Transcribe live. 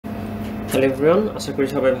Hello everyone, আশা করি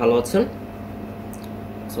সবাই ভালো আছেন।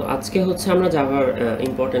 সো আজকে হচ্ছে আমরা জাভার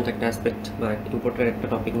ইম্পর্টেন্ট একটা অ্যাসপেক্ট বা ইম্পর্টেন্ট একটা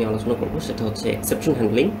টপিক নিয়ে আলোচনা করব, সেটা হচ্ছে এক্সেপশন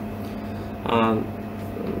হ্যান্ডলিং।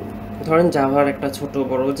 ধরেন জাভার একটা ছোট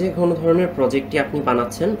বড় যে কোনো ধরনের প্রজেক্টই আপনি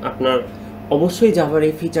বানাচ্ছেন, আপনার অবশ্যই জাভার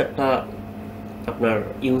এই ফিচারটা আপনার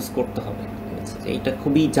ইউজ করতে হবে। ঠিক আছে, এইটা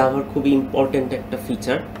জাভার খুবই ইম্পর্টেন্ট একটা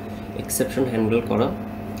ফিচার, এক্সেপশন হ্যান্ডেল করা।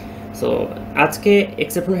 সো আজকে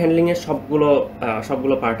এক্সেপশন হ্যান্ডলিংয়ের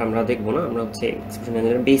সবগুলো পার্ট আমরা দেখবো না, আমরা হচ্ছে এক্সেপশন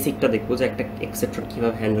হ্যান্ডলিংয়ের বেসিকটা দেখবো যে একটা এক্সেপশন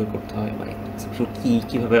কীভাবে হ্যান্ডেল করতে হয় বা একটা এক্সেপশন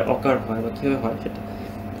কীভাবে অকার হয় বা কীভাবে হয় সেটা।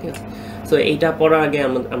 ঠিক আছে, সো এইটা পড়ার আগে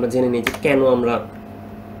আমরা জেনে নিই যে কেন আমরা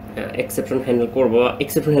এক্সেপশন হ্যান্ডেল করবো,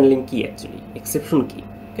 এক্সেপশন হ্যান্ডলিং কী অ্যাকচুয়ালি, এক্সেপশন কী।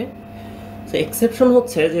 ওকে, সো এক্সেপশন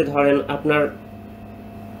হচ্ছে যে ধরেন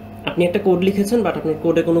আপনি একটা কোড লিখেছেন, বাট আপনার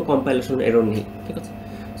কোডে কোনো কম্পাইলেশন এরর নেই। ঠিক আছে,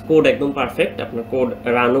 কোড একদম পারফেক্ট, আপনার কোড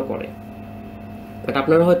রানও করে, বাট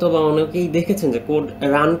আপনারা হয়তো বা অনেকেই দেখেছেন যে কোড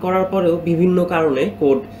রান করার পরেও বিভিন্ন কারণে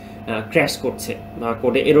কোড ক্র্যাশ করছে বা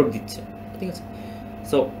কোডে এরর দিচ্ছে। ঠিক আছে,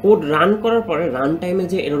 সো কোড রান করার পরে রান টাইমে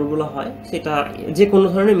যে এররগুলো হয় সেটা যে কোনো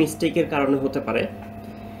ধরনের মিস্টেকের কারণে হতে পারে।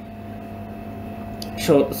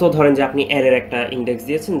 সো ধরেন যে আপনি অ্যারের একটা ইন্ডেক্স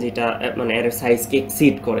দিয়েছেন যেটা মানে অ্যারের সাইজকে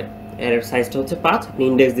এক্সিড করে, অ্যারের সাইজটা হচ্ছে 5, আপনি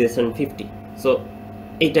ইন্ডেক্স দিয়েছেন 50, সো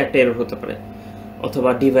এইটা একটা এরর হতে পারে, অথবা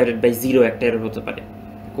ডিভাইডেড বাই 0 একটা এরর হতে পারে,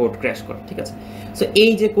 কোড ক্র্যাশ করে। ঠিক আছে, সো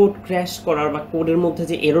এই যে কোড ক্র্যাশ করার বা কোডের মধ্যে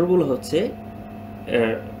যে এররগুলো হচ্ছে,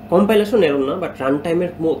 কম্পাইলেশন এরর না, বাট রান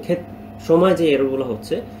টাইমের সময় যে এররগুলো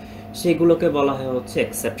হচ্ছে সেগুলোকে বলা হয় হচ্ছে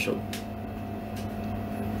এক্সেপশন।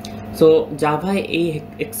 সো জাভায় এই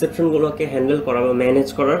এক্সেপশনগুলোকে হ্যান্ডেল করা বা ম্যানেজ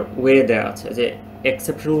করার ওয়ে দেওয়া আছে যে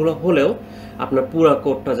এক্সেপশনগুলো হলেও আপনার পুরো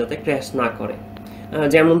কোডটা যাতে ক্র্যাশ না করে।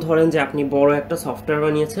 যেমন ধরেন যে আপনি বড় একটা সফটওয়্যার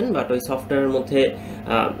বানিয়েছেন, বাট ওই সফটওয়্যারের মধ্যে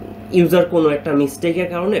ইউজার কোনো একটা মিস্টেকের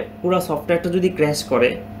কারণে পুরো সফটওয়্যারটা যদি ক্র্যাশ করে,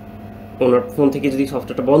 ওনার ফোন থেকে যদি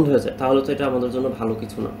সফটওয়্যারটা বন্ধ হয়ে যায়, তাহলে তো এটা আমাদের জন্য ভালো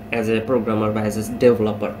কিছু না অ্যাজ এ প্রোগ্রামার বা অ্যাজ এ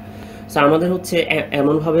ডেভেলপার। সো আমাদের হচ্ছে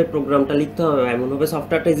এমনভাবে প্রোগ্রামটা লিখতে হবে, এমনভাবে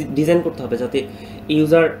সফটওয়্যারটা ডিজাইন করতে হবে যাতে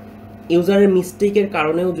ইউজারের মিস্টেকের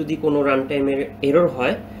কারণেও যদি কোনো রান টাইমের এরর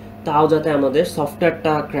হয়, তাও যাতে আমাদের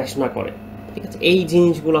সফটওয়্যারটা ক্র্যাশ না করে। ঠিক আছে, এই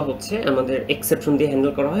জিনিসগুলো হচ্ছে আমাদের এক্সেপশন দিয়ে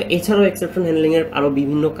হ্যান্ডেল করা হয়। এছাড়াও এক্সেপশন হ্যান্ডলিংয়ের আরও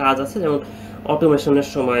বিভিন্ন কাজ আছে, যেমন অটোমেশনের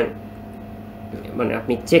সময় মানে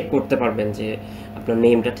আপনি চেক করতে পারবেন যে আপনার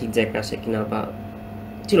নেমটা ঠিক জায়গায় আসে কিনা, বা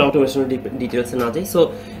অটোমেশনের ডিটেলসে না যাই। সো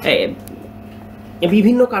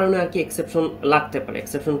বিভিন্ন কারণে আর কি এক্সেপশন লাগতে পারে,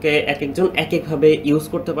 এক্সেপশনকে একজন এক একভাবে ইউজ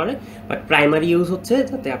করতে পারে, বাট প্রাইমারি ইউজ হচ্ছে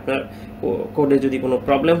যাতে আপনার কোডে যদি কোনো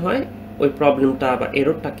প্রবলেম হয়, ওই প্রবলেমটা বা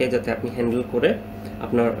এররটাকে যাতে আপনি হ্যান্ডেল করে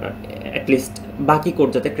আপনার অ্যাটলিস্ট বাকি কোড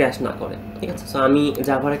যাতে ক্র্যাশ না করে। ঠিক আছে, সো আমি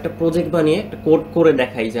জাভার একটা প্রজেক্ট বানিয়ে একটা কোড করে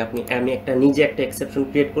দেখাই যে আমি নিজে একটা এক্সেপশন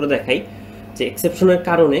ক্রিয়েট করে দেখাই যে এক্সেপশনের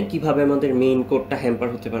কারণে কিভাবে আমাদের মেইন কোডটা হ্যাম্পার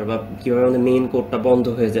হতে পারে বা কিভাবে আমাদের মেইন কোডটা বন্ধ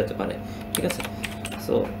হয়ে যেতে পারে। ঠিক আছে,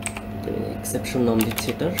 সো এক্সেপশন নাম দিচ্ছি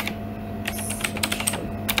এটার।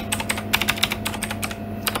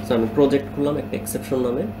 সো আমি প্রজেক্ট খুললাম একটা এক্সেপশন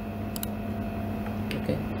নামে।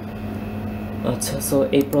 ওকে, আচ্ছা, সো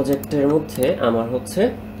এই প্রজেক্টের মধ্যে আমার হচ্ছে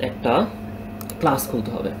একটা ক্লাস খুলতে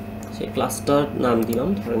হবে। সেই ক্লাসটার নাম দিলাম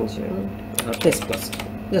ধরেন যে টেস্ট ক্লাস,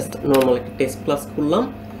 জাস্ট নর্মাল একটা টেস্ট ক্লাস খুললাম।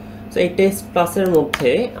 সো এই টেস্ট ক্লাসের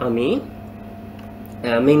মধ্যে আমি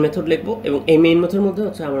মেইন মেথড লিখবো, এবং এই মেইন মেথডের মধ্যে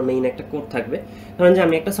হচ্ছে আমার মেইন একটা কোড থাকবে। ধরেন যে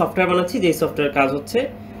আমি একটা সফটওয়্যার বানাচ্ছি, যে সফটওয়্যার কাজ হচ্ছে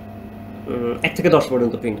 1 থেকে 10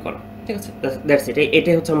 পর্যন্ত প্রিন্ট করা। ঠিক আছে, দ্যাটস ইট,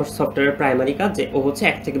 এটাই হচ্ছে আমার সফটওয়্যারের প্রাইমারি কাজ, যে ও হচ্ছে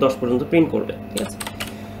 1 থেকে 10 পর্যন্ত প্রিন্ট করবে। ঠিক আছে,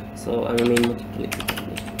 সো আমি মেইন মেথড লিখব।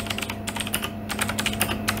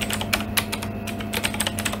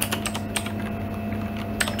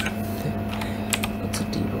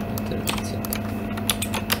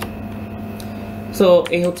 সো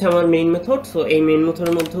এই হচ্ছে আমার মেইন মেথড। সো এই মেইন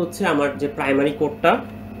মেথডের মধ্যে হচ্ছে আমার যে প্রাইমারি কোডটা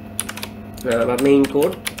বা মেইন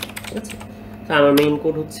কোড। ঠিক আছে, তো আমার মেইন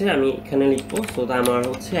কোড হচ্ছে আমি এখানে লিখবো। সো আমার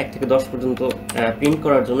হচ্ছে 1 থেকে 10 পর্যন্ত প্রিন্ট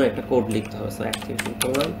করার জন্য একটা কোড লিখতে হবে। সো 1 থেকে শুরু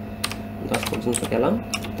করলাম, 10 পর্যন্ত গেলাম।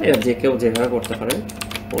 এবার যে কেউ যেভাবে করতে পারেন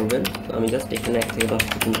করবেন। তো আমি জাস্ট এখানে 1 থেকে 10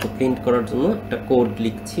 পর্যন্ত প্রিন্ট করার জন্য একটা কোড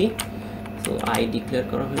লিখছি। সো আই ডিক্লেয়ার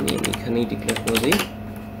করা হয়নি, আমি এখানেই ডিক্লেয়ার করে দিই।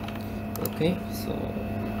 ওকে, so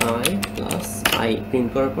I plus I print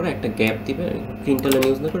করার পরে একটা গ্যাপ দিবে, প্রিন্ট লাইন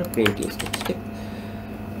ইউজ না করে প্রিন্ট ইউজ করছি। ঠিক,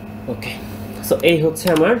 ওকে, সো এই হচ্ছে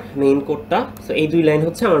আমার মেইন কোডটা। সো এই 2 লাইন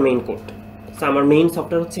হচ্ছে আমার মেইন কোড। সো আমার মেইন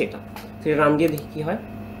সফটওয়্যার হচ্ছে এটা। তো রান দিয়ে দেখি কি হয়।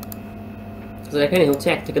 তো এখানে হচ্ছে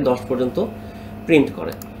 1 থেকে 10 পর্যন্ত প্রিন্ট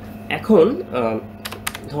করে। এখন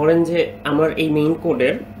ধরেন যে আমার এই মেইন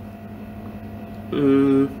কোডের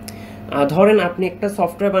ধরেন আপনি একটা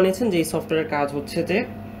সফটওয়্যার বানিয়েছেন, যে এই সফটওয়্যারের কাজ হচ্ছে যে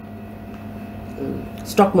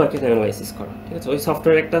স্টক মার্কেট অ্যানালাইসিস করা, ঠিক আছে। ওই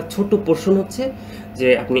সফটওয়্যারের একটা ছোট্ট পোর্শন হচ্ছে যে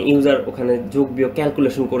আপনি ইউজার ওখানে যোগ বিয়োগ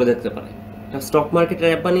ক্যালকুলেশন করে দেখতে পারে। একটা স্টক মার্কেটের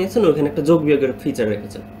অ্যাপ বানিয়েছেন, ওখানে একটা যোগ বিয়োগের ফিচার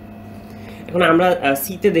রেখেছেন। এখন আমরা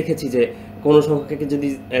সিতে দেখেছি যে কোনো সংখ্যাকে যদি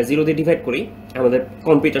 0 দিয়ে ডিভাইড করি, আমাদের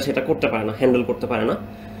কম্পিউটার সেটা করতে পারে না, হ্যান্ডেল করতে পারে না।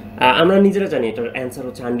 আমরা নিজেরা জানি এটার অ্যান্সার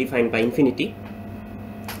হচ্ছে আনডিফাইন্ড বা ইনফিনিটি,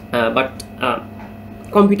 বাট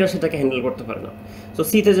কম্পিউটার সেটাকে হ্যান্ডেল করতে পারে না। সো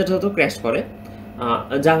সিতে যেটা হতো ক্র্যাশ করে,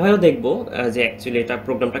 জাভায়ও দেখবো যে অ্যাকচুয়ালি এটা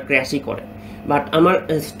প্রোগ্রামটা ক্র্যাশই করে। বাট আমার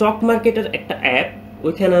স্টক মার্কেটের একটা অ্যাপ,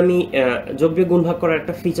 ওইখানে আমি যোগ বিয়োগ গুণ ভাগ করার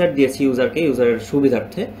একটা ফিচার দিয়েছি ইউজারের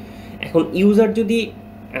সুবিধার্থে। এখন ইউজার যদি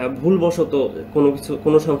ভুলবশত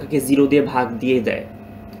কোনো সংখ্যাকে 0 দিয়ে ভাগ দিয়ে দেয়,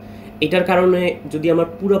 এটার কারণে যদি আমার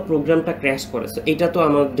পুরো প্রোগ্রামটা ক্র্যাশ করে, সো এটা তো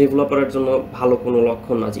আমার ডেভেলপারের জন্য ভালো কোনো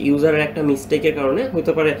লক্ষণ না। যে ইউজারের একটা মিস্টেকের কারণে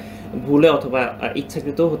হতে পারে, ভুলে অথবা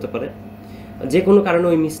ইচ্ছাকৃতও হতে পারে, যে কোনো কারণে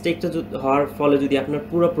ওই মিস্টেকটা হওয়ার ফলে যদি আপনার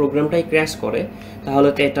পুরো প্রোগ্রামটাই ক্র্যাশ করে, তাহলে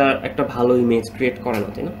তো এটা একটা ভালো ইমেজ ক্রিয়েট করে না,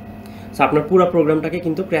 তাই না? সো আপনার পুরো প্রোগ্রামটাকে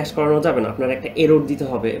কিন্তু ক্র্যাশ করানো যাবে না, আপনার একটা এরর দিতে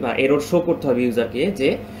হবে বা এরর শো করতে হবে ইউজারকে যে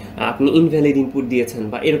আপনি ইনভ্যালিড ইনপুট দিয়েছেন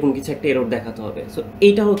বা এরকম কিছু একটা এরর দেখাতে হবে। সো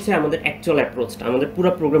এইটা হচ্ছে আমাদের অ্যাকচুয়াল অ্যাপ্রোচটা। আমাদের পুরো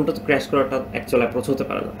প্রোগ্রামটা তো ক্র্যাশ করাটা অ্যাকচুয়াল অ্যাপ্রোচ হতে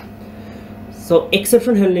পারে না। সো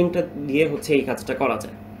এক্সেপশন হ্যান্ডলিংটা দিয়ে হচ্ছে এই কাজটা করা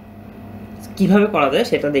যায়। কিভাবে করা যায়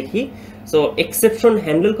সেটা দেখি। সো এক্সেপশন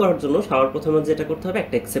হ্যান্ডেল করার জন্য সবার প্রথমে যেটা করতে হবে,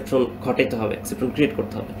 একটা এক্সেপশন ঘটাতে হবে, এক্সেপশন ক্রিয়েট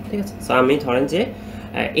করতে হবে, ঠিক আছে। সো আমি ধরেন যে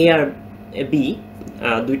এ আর বি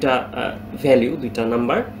দুইটা ভ্যালু, দুইটা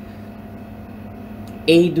নাম্বার,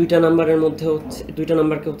 এই দুইটা নাম্বারের মধ্যে হচ্ছে দুইটা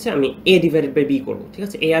নাম্বারকে হচ্ছে আমি এ ডিভাইডেড বাই বি করবো, ঠিক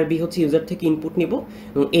আছে। এ আর বি হচ্ছে ইউজার থেকে ইনপুট নিব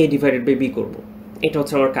এবং এ ডিভাইডেড বাই বি করবো, এটা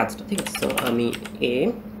হচ্ছে আমার কাজটা, ঠিক আছে। সো আমি এ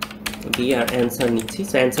বি আর অ্যান্সার নিচ্ছি।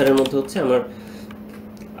 সো অ্যান্সারের মধ্যে হচ্ছে আমার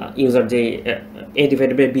ইউজার যে এ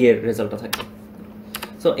ডিভাইডেড বাই বি এর রেজাল্টটা থাকে।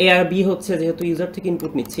 সো এ আর বি হচ্ছে যেহেতু ইউজার থেকে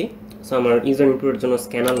ইনপুট নিচ্ছি, সো আমার ইউজার ইনপুটের জন্য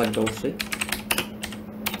স্ক্যানার লাগবে অবশ্যই।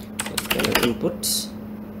 Scanner input,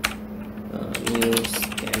 new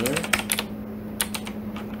scanner,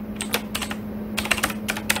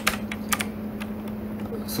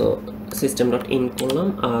 so system dot in করলাম।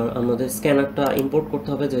 আর আমাদের স্ক্যানারটা ইম্পোর্ট করতে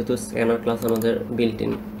হবে, যেহেতু স্ক্যানার ক্লাস আমাদের বিল্ট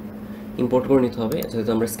ইন, ইম্পোর্ট করে নিতে হবে যেহেতু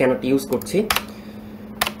আমরা স্ক্যানারটা ইউজ করছি।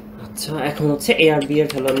 আচ্ছা, এখন হচ্ছে এ আর বি এর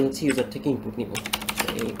ভ্যালু আমি হচ্ছে ইউজার থেকে ইনপুট নিব।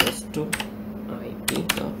 a equals to ip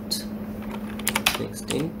dot next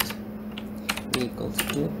int b equals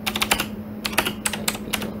to ip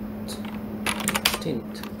dot next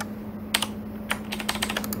int.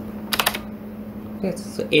 ঠিক আছে,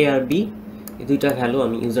 সো a আর b এই দুইটা ভ্যালু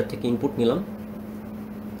আমি ইউজার থেকে ইনপুট নিলাম।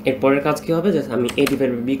 এরপরের কাজ কি হবে, যে আমি a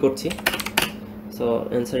ডিভাইডেড বাই b করছি। So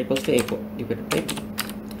answer equals to a divided by b,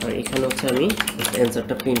 আর এখানে হচ্ছে আমি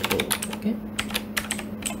অ্যান্সারটা প্রিন্ট করব। ওকে,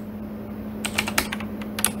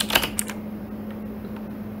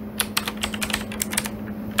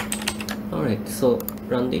 অলরাইট, সো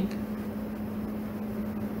রান দিই।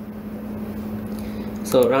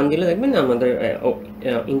 সো রান দিলে দেখবেন আমাদের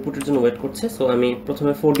ইনপুটের জন্য ওয়েট করছে। সো আমি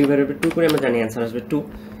প্রথমে 4 ডিভাইডেড বাই 2 করে আমরা জানি অ্যান্সার আসবে 2।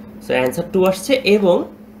 সো অ্যান্সার 2 আসছে এবং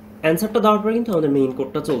অ্যান্সারটা দেওয়ার পরে কিন্তু আমাদের মেইন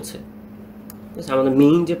কোডটা চলছে। আমাদের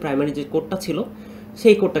মেইন যে প্রাইমারি যে কোডটা ছিল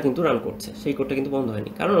সেই কোডটা কিন্তু রান করছে, সেই কোডটা কিন্তু বন্ধ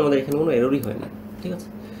হয়নি, কারণ আমাদের এখানে কোনো এররই হয় না, ঠিক আছে।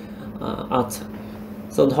 আচ্ছা,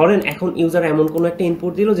 সো ধরেন এখন ইউজার এমন কোনো একটা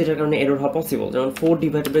ইনপুট দিল যেটার কারণে এরর হওয়া পসিবল, যেমন 4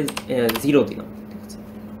 ডিভাইডেড বাই 0 দিলাম, ঠিক আছে।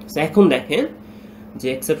 সো এখন দেখেন যে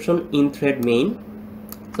exception in thread main.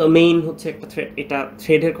 So main হচ্ছে একটা থ্রেড, এটা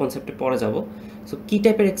থ্রেডের কনসেপ্টে পরে যাব। সো কি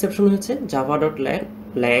টাইপের এক্সেপশন হয়েছে, জাভা ডট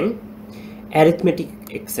ল্যাং অ্যারিথমেটিক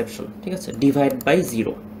এক্সেপশন, ঠিক আছে, ডিভাইড বাই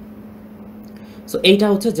 0। সো এইটা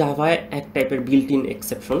হচ্ছে জাভায় এক টাইপের বিল্ট ইন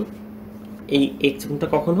এক্সেপশন। এই এক্সেপশনটা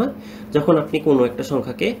কখন হয়, যখন আপনি কোনো একটা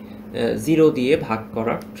সংখ্যাকে 0 দিয়ে ভাগ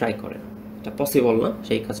করার ট্রাই করেন, এটা পসিবল না,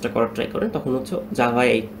 সেই কাজটা করার ট্রাই করেন, তখন হচ্ছে জাভায়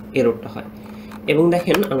এই এররটা হয়। এবং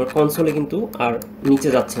দেখেন আমার কনসোলে কিন্তু আর নিচে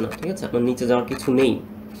যাচ্ছে না, ঠিক আছে, আমার নিচে যাওয়ার কিছু নেই,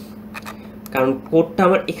 কারণ কোডটা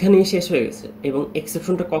আমার এখানেই শেষ হয়ে গেছে। এবং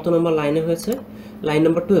এক্সেপশনটা কত নম্বর লাইনে হয়েছে, লাইন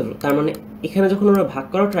নাম্বার 12। তার মানে এখানে যখন আমরা ভাগ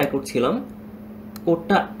করার ট্রাই করছিলাম,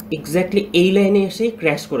 কোডটা এক্স্যাক্টলি এই লাইনে এসেই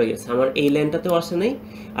ক্র্যাশ করে গেছে, আমার এই লাইনটাতেও আসে নাই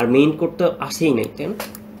আর মেইন কোডটা আসেই নাই, কেন?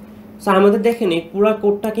 সো আমাদের দেখেন এই পুরো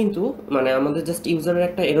কোডটা কিন্তু মানে আমাদের জাস্ট ইউজারের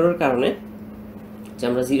একটা এররের কারণে, যে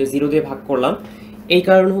আমরা 0 দিয়ে ভাগ করলাম, এই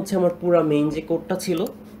কারণে হচ্ছে আমার পুরো মেইন যে কোডটা ছিল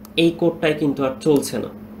এই কোডটাই কিন্তু আর চলছে না,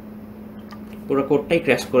 পুরো কোডটাই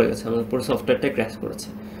ক্র্যাশ করে গেছে, আমাদের পুরো সফটওয়্যারটাই ক্র্যাশ করেছে।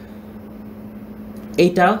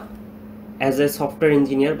 এইটা অ্যাজ এ সফটওয়্যার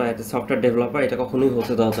ইঞ্জিনিয়ার বা একটা সফটওয়্যার ডেভেলপার এটা কখনোই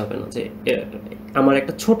হতে দেওয়া যাবে না, যে আমার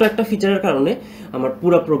একটা ছোট একটা ফিচারের কারণে আমার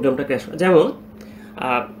পুরো প্রোগ্রামটা ক্র্যাশ করে। যেমন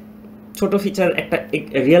ছোট ফিচার, একটা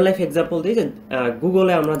রিয়েল লাইফ এক্সাম্পল দিই, যে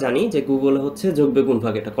গুগলে আমরা জানি যে গুগলে হচ্ছে যোগ বিয়োগ গুণ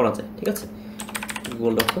ভাগ এটা করা যায়, ঠিক আছে।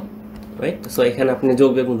 গুগল.com রাইট। সো এখানে আপনি যোগ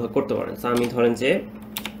বিয়োগ গুণ ভাগ করতে পারেন। সো আমি ধরেন যে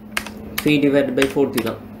 3/4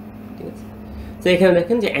 দিলাম, ঠিক আছে। তো এখানে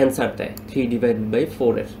দেখেন যে অ্যান্সার দেয়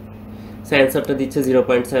 3/4 এর। সো অ্যান্সারটা দিচ্ছে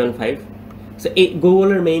 0.75। সো এই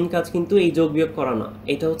গুগলের মেইন কাজ কিন্তু এই যোগ বিয়োগ করা না,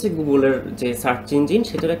 এটা হচ্ছে গুগলের যে সার্চ ইঞ্জিন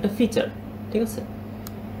সেটার একটা ফিচার, ঠিক আছে।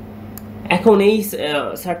 এখন এই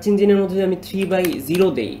সার্চ ইঞ্জিনের মধ্যে যদি আমি 3/0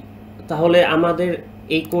 দেই, তাহলে আমাদের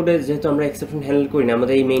এই কোডে যেহেতু আমরা এক্সেপশন হ্যান্ডেল করি না,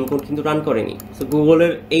 আমাদের এই মেইন কোড কিন্তু রান করেনি। সো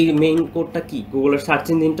গুগলের এই মেইন কোডটা কি, গুগলের সার্চ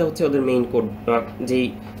ইঞ্জিনটা হচ্ছে ওদের মেইন কোড, যেই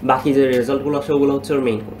বাকি যে রেজাল্টগুলো আসে ওগুলো হচ্ছে ওর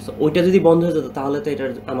মেইন কোড। সো ওইটা যদি বন্ধ হয়ে যেত তাহলে তো এটা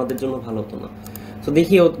আমাদের জন্য ভালো হতো না। সো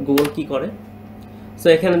দেখি গুগল কি করে। সো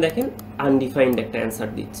এখানে দেখেন আনডিফাইন্ড একটা অ্যান্সার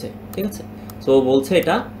দিচ্ছে, ঠিক আছে। সো বলছে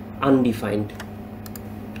এটা আনডিফাইন্ড।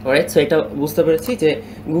 অলরাইট, সো এটা বুঝতে পেরেছি যে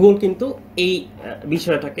গুগল কিন্তু এই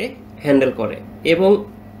বিষয়টাকে হ্যান্ডেল করে। এবং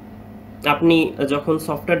আপনি যখন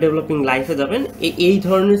সফটওয়্যার ডেভেলপিং লাইফে যাবেন, এই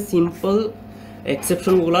ধরনের সিম্পল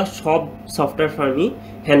এক্সেপশনগুলো সব সফটওয়্যার ফার্মই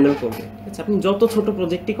হ্যান্ডেল করবে, ঠিক আছে। আপনি যত ছোট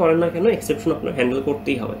প্রজেক্টই করেন না কেন, এক্সেপশন আপনার হ্যান্ডেল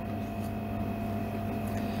করতেই হবে।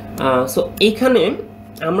 সো এইখানে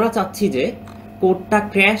আমরা চাচ্ছি যে কোডটা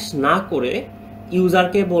ক্র্যাশ না করে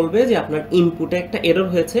ইউজারকে বলবে যে আপনার ইনপুটে একটা এরর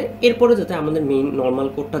হয়েছে, এরপরে যাতে আমাদের মেইন নর্মাল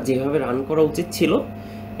কোডটা যেভাবে রান করা উচিত ছিল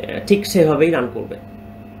ঠিক সেভাবেই রান করবে।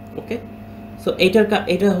 ওকে, সো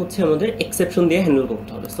এটা হচ্ছে আমাদের এক্সেপশন দিয়ে হ্যান্ডেল করতে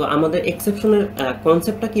হবে। সো আমাদের এক্সেপশনের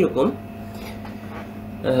কনসেপ্টটা কীরকম,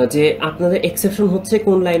 যে আপনাদের এক্সেপশন হচ্ছে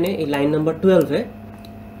কোন লাইনে, এই লাইন নাম্বার 12-এ।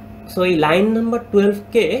 সো এই লাইন নাম্বার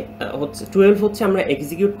 12কে হচ্ছে 12 হচ্ছে আমরা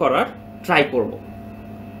এক্সিকিউট করার ট্রাই করব।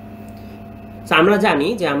 সো আমরা জানি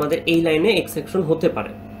যে আমাদের এই লাইনে এক্সেপশন হতে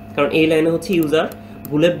পারে, কারণ এই লাইনে হচ্ছে ইউজার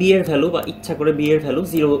ভুলে বি এর ভ্যালু বা ইচ্ছা করে বি এর ভ্যালু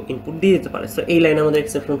 0 ইনপুট দিয়ে দিতে পারে। সো এই লাইনে আমাদের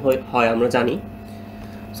এক্সেপশন হয় আমরা জানি।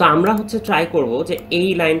 সো আমরা হচ্ছে ট্রাই করব যে এই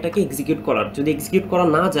লাইনটাকে এক্সিকিউট করার, যদি এক্সিকিউট করা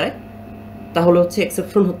না যায় তাহলে হচ্ছে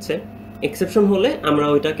এক্সেপশন হলে আমরা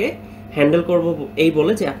ওইটাকে হ্যান্ডেল করব এই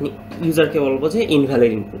বলে যে আপনি ইউজারকে বলবো যে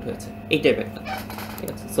ইনভ্যালিড ইনপুট হয়েছে, এই টাইপ একটা, ঠিক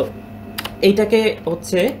আছে। সো এইটাকে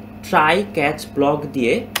হচ্ছে ট্রাই ক্যাচ ব্লক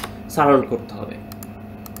দিয়ে সারাউন্ড করতে হবে।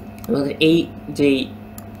 আমাদের এই যেই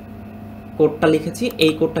কোডটা লিখেছি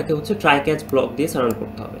এই কোডটাকে হচ্ছে ট্রাই ক্যাচ ব্লক দিয়ে সারাউন্ড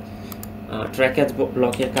করতে হবে। ট্রাই ক্যাচ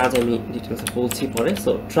ব্লকের কাজ আমি ডিটেলসে বলছি পরে।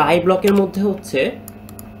 সো ট্রাই ব্লকের মধ্যে হচ্ছে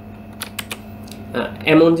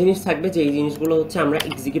এমন জিনিস থাকবে যে এই জিনিসগুলো হচ্ছে আমরা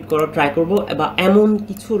এক্সিকিউট করার ট্রাই করব, বা এমন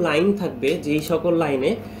কিছু লাইন থাকবে যেই সকল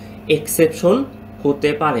লাইনে এক্সেপশন হতে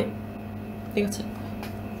পারে, ঠিক আছে।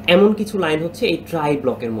 এমন কিছু লাইন হচ্ছে এই ট্রাই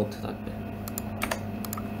ব্লকের মধ্যে থাকবে,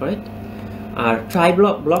 রাইট। আর ট্রাই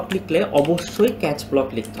ব্লক লিখলে অবশ্যই ক্যাচ ব্লক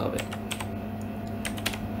লিখতে হবে।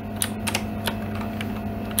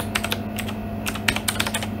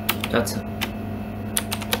 আচ্ছা,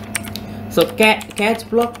 সো ক্যাচ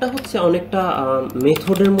ব্লকটা হচ্ছে অনেকটা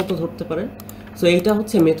মেথডের মতো ধরতে পারেন। সো এইটা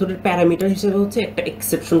হচ্ছে মেথডের প্যারামিটার হিসেবে হচ্ছে একটা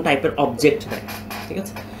এক্সেপশন টাইপের অবজেক্ট দেয়, ঠিক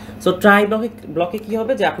আছে। সো ট্রাই ব্লকে কি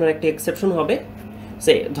হবে যে আপনার একটা এক্সেপশন হবে।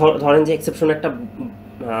 সে ধরেন যে এক্সেপশন একটা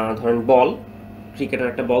ধরেন বল,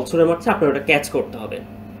 ক্রিকেটার একটা বল ছুঁড়ে মারছে, আপনার ওটা ক্যাচ করতে হবে,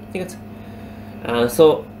 ঠিক আছে। সো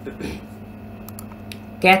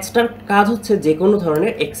ক্যাচটার কাজ হচ্ছে যে কোনো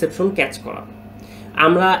ধরনের এক্সেপশন ক্যাচ করা।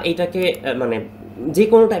 আমরা এটাকে মানে যে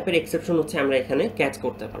কোনো টাইপের এক্সেপশন হচ্ছে আমরা এখানে ক্যাচ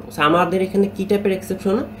করতে পারবো। সো আমাদের এখানে কি টাইপের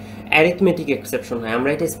এক্সেপশন হয়, অ্যারিথমেটিক এক্সেপশন হয়। আমরা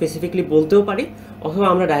এটা স্পেসিফিকলি বলতেও পারি, অথবা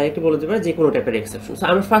আমরা ডাইরেক্টলি বলতে পারি যে কোনো টাইপের এক্সেপশন। সো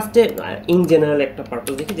আমরা ফার্স্টে ইন জেনারেল একটা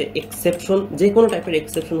পারপাস দেখি যে এক্সেপশন, যে কোনো টাইপের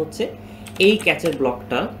এক্সেপশন হচ্ছে এই ক্যাচের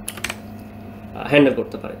ব্লকটা হ্যান্ডেল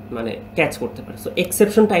করতে পারে, মানে ক্যাচ করতে পারে। সো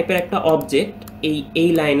এক্সেপশন টাইপের একটা অবজেক্ট এই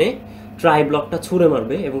লাইনে ট্রাই ব্লকটা ছুঁড়ে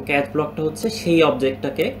মারবে, এবং ক্যাচ ব্লকটা হচ্ছে সেই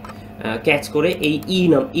অবজেক্টটাকে ক্যাচ করে এই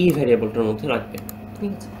ই ভ্যারিয়েবলটার মধ্যে রাখবে,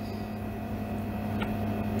 ঠিক আছে।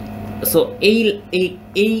 সো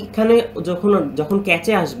এইখানে যখন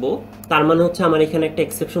ক্যাচে আসবো, তার মানে হচ্ছে আমার এখানে একটা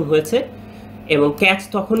এক্সেপশন হয়েছে, এবং ক্যাচ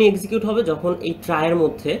তখনই এক্সিকিউট হবে যখন এই ট্রায়ের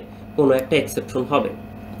মধ্যে কোনো একটা এক্সেপশন হবে,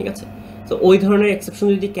 ঠিক আছে। তো ওই ধরনের এক্সেপশন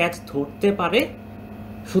যদি ক্যাচ ধরতে পারে,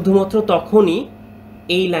 শুধুমাত্র তখনই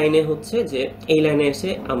এই লাইনে হচ্ছে যে এই লাইনে এসে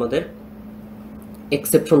আমাদের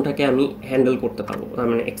এক্সেপশনটাকে আমি হ্যান্ডেল করতে পারবো।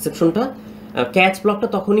 মানে এক্সেপশনটা ক্যাচ ব্লকটা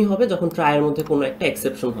তখনই হবে যখন ট্রায়ের মধ্যে কোনো একটা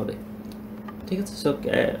এক্সেপশন হবে, ঠিক আছে। সো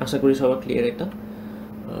আশা করি সবার ক্লিয়ার এটা।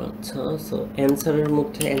 আচ্ছা, সো অ্যান্সারের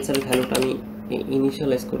মধ্যে অ্যান্সারের ভ্যালুটা আমি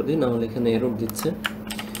ইনিশিয়ালাইজ করে দিই, নাহলে এখানে এরর দিচ্ছে,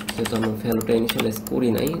 যেহেতু আমার ভ্যালুটা ইনিশিয়ালাইজ করি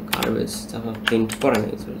নাই, গার্বেজ জাভা প্রিন্ট করা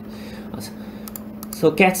নাই, সরি। আচ্ছা, সো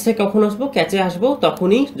ক্যাচে কখন আসবো, ক্যাচে আসবো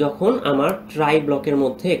তখনই যখন আমার ট্রাই ব্লকের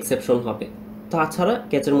মধ্যে এক্সেপশন হবে, তাছাড়া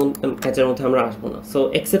ক্যাচের মধ্যে আমরা আসবো না। সো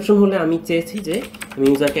এক্সেপশন হলে আমি চেয়েছি যে আমি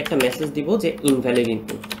ইউজারকে একটা মেসেজ দিব যে ইনভ্যালিড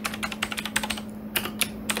ইনপুট,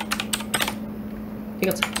 ঠিক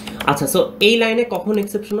আছে। আচ্ছা, সো এই লাইনে কখন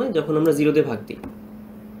এক্সেপশন হয়, যখন আমরা 0 দিয়ে ভাগ দিই,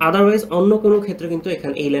 আদারওয়াইজ অন্য কোনো ক্ষেত্রে কিন্তু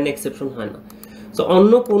এখানে এই লাইনে এক্সেপশন হয় না। সো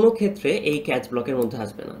অন্য কোনো ক্ষেত্রে এই ক্যাচ ব্লকের মধ্যে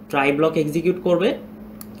আসবে না, ট্রাই ব্লক এক্সিকিউট করবে,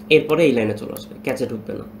 এরপরে এই লাইনে চলে আসবে, ক্যাচে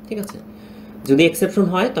ঢুকবে না, ঠিক আছে। যদি এক্সেপশন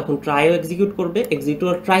হয় তখন ট্রাইও এক্সিকিউট করবে,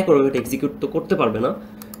 এক্সিকিউট ট্রাই করবে, বাট এক্সিকিউট তো করতে পারবে না,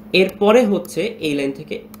 এরপরে হচ্ছে এই লাইন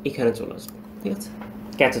থেকে এখানে চলে আসবে, ঠিক আছে,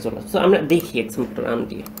 ক্যাচে চলে আসবে। সো আমরা দেখি এক্সাম্পলটা রান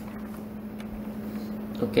দিয়ে।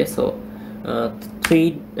 ওকে, সো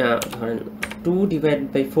 3 ধরেন 2 ডিভাইড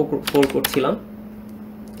বাই 4 করছিলাম,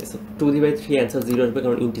 সো 2 ডিভাইড 3 অ্যান্সার 0 আসবে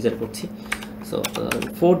কারণ ইন্টিজার করছি। সো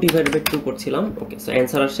 4 ডিভাইড বাই 2 করছিলাম, ওকে, সো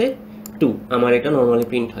অ্যান্সার আসে 2। আমার এটা নর্মালি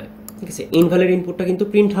প্রিন্ট হয়, ঠিক আছে। ইনভ্যালিড ইনপুটটা কিন্তু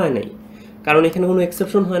প্রিন্ট হয় নাই, কারণ এখানে কোনো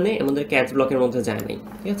এক্সেপশন হয় নাই, আমাদের ক্যাচ ব্লকের মধ্যে যায় নাই,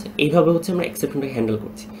 ঠিক আছে। এইভাবে হচ্ছে আমরা এক্সেপশনটাকে হ্যান্ডেল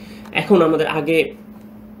করছি। এখন আমাদের আগে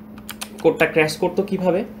কোডটা ক্র্যাশ করতো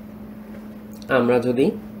কিভাবে, আমরা যদি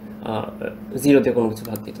 0 দিয়ে কোনো কিছু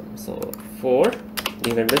ভাগ দিতাম, সো 4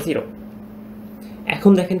 ডিভাইড বাই 0।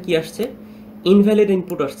 এখন দেখেন কি আসছে, ইনভ্যালিড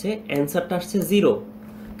ইনপুট আসছে, অ্যান্সারটা আসছে 0,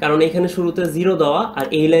 কারণ এখানে শুরুতে 0 দেওয়া, আর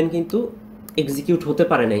এই লাইন কিন্তু এক্সিকিউট হতে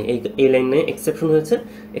পারে নাই, এই লাইনে এক্সেপশন হয়েছে,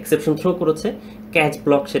 এক্সেপশন থ্রো করেছে, ক্যাচ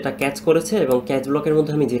ব্লক সেটা ক্যাচ করেছে, এবং ক্যাচ ব্লকের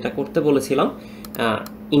মধ্যে আমি যেটা করতে বলেছিলাম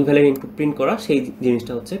ইনভ্যালিড ইনপুট প্রিন্ট করা, সেই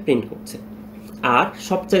জিনিসটা হচ্ছে প্রিন্ট করছে। আর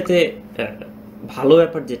সবচাইতে ভালো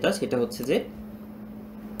ব্যাপার যেটা, সেটা হচ্ছে যে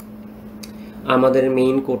আমাদের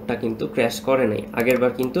মেইন কোডটা কিন্তু ক্র্যাশ করে নাই, আগের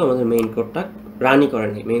বার কিন্তু আমাদের মেইন কোডটা রানই করে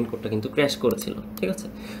নাই, মেইন কোডটা কিন্তু ক্র্যাশ করেছিল, ঠিক আছে।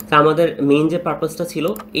 তা আমাদের মেইন যে পারপাসটা ছিল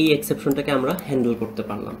এই এক্সেপশনটাকে আমরা হ্যান্ডেল করতে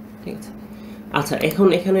পারলাম, ঠিক আছে। আচ্ছা, এখন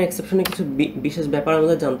এখানে এক্সেপশনের কিছু বিশেষ ব্যাপার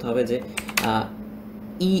আমাদের জানতে হবে, যে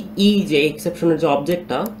যে এক্সেপশনের যে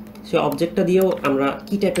অবজেক্টটা, সেই অবজেক্টটা দিয়েও আমরা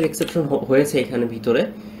কি টাইপের এক্সেপশন হয়েছে এখানে ভিতরে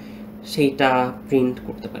সেইটা প্রিন্ট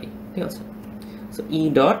করতে পারি, ঠিক আছে। So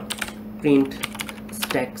dot print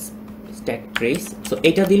stack trace, so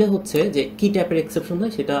এটা দিলে হচ্ছে যে কি টাইপের এক্সেপশন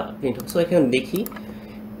হয় সেটা প্রিন্ট হবে। সো এখানে দেখি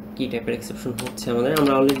কি টাইপের এক্সেপশন হচ্ছে আমাদের,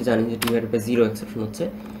 আমরা অলরেডি জানি যে ডিভাইড বাই 0 এক্সেপশন হচ্ছে।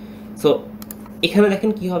 সো এখানে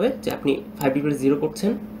দেখেন কি হবে, যে আপনি 5 ডিভাইড 0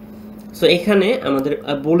 করছেন, সো এখানে আমাদের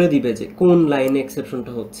বলে দিবে যে কোন লাইনে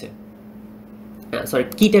এক্সেপশনটা হচ্ছে, সরি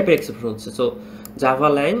কি টাইপের এক্সেপশন হচ্ছে। So Java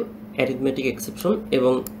line arithmetic exception,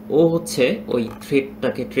 এবং ও হচ্ছে ওই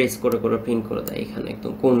থ্রেডটাকে ট্রেস করে করে প্রিন্ট করে দেয় এখানে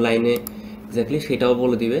একদম কোন লাইনে এক্স্যাক্টলি সেটাও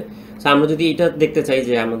বলে দিবে। সো আমরা যদি এটা দেখতে চাই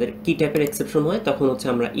যে আমাদের কি টাইপের এক্সেপশন হয়, তখন হচ্ছে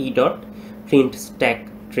আমরা ডট প্রিন্ট স্ট্যাক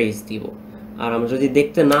ট্রেস দিব। আর আমরা যদি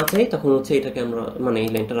দেখতে না চাই তখন হচ্ছে এটাকে আমরা মানে এই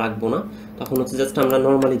লাইনটা রাখবো না, তখন হচ্ছে জাস্ট আমরা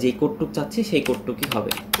নর্মালি যেই কোডটুক চাচ্ছি সেই কোডটুকই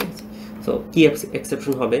হবে, ঠিক আছে। সো কি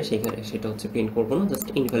এক্সেপশন হবে সেইখানে সেটা হচ্ছে প্রিন্ট করবো না, জাস্ট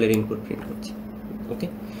ইনভ্যালিড ইনপুট প্রিন্ট করছি, ওকে।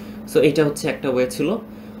 সো এইটা হচ্ছে একটা ওয়ে ছিল।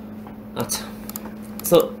 আচ্ছা,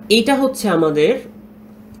 সো এইটা হচ্ছে আমাদের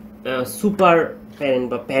সুপার প্যারেন্ট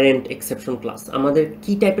বা প্যারেন্ট এক্সেপশন ক্লাস। আমাদের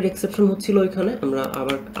কি টাইপের এক্সেপশন হচ্ছিল এখানে, আমরা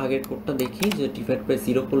আবার আগের কোডটা দেখি যে ডিভাইড বাই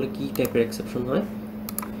 0 করলে কি টাইপের এক্সেপশন হয়।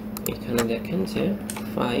 এখানে দেখেন যে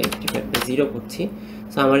 5 ডিভাইড বাই 0 করছি,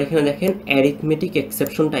 সো আমার এখানে দেখেন অ্যারিথমেটিক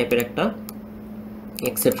এক্সেপশন টাইপের একটা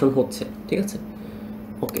এক্সেপশন হচ্ছে, ঠিক আছে।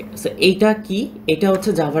 ওকে, সো এইটা কি, এটা হচ্ছে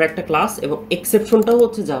জাভার একটা ক্লাস, এবং এক্সেপশনটাও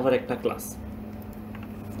হচ্ছে জাভার একটা ক্লাস।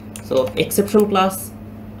 সো এক্সেপশন ক্লাস,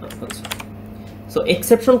 আচ্ছা, সো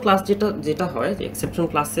এক্সেপশন ক্লাস যেটা হয়, যে এক্সেপশন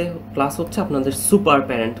ক্লাস হচ্ছে আপনাদের সুপার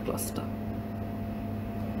প্যারেন্ট ক্লাসটা।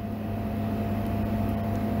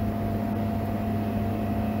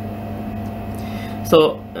 সো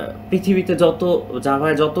পৃথিবীতে যত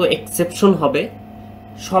জাভায় যত এক্সেপশন হবে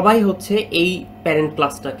সবাই হচ্ছে এই প্যারেন্ট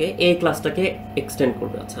ক্লাসটাকে, এই ক্লাসটাকে এক্সটেন্ড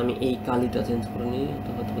করবে। আচ্ছা, আমি এই কালিটা চেঞ্জ করে নিই,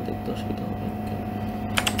 হয়তো দেখতে অসুবিধা হবে,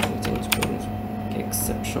 চেঞ্জ করে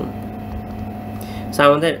এক্সেপশন। সো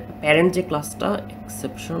আমাদের প্যারেন্ট যে ক্লাসটা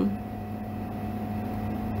এক্সেপশন,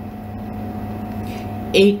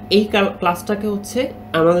 এই ক্লাসটাকে হচ্ছে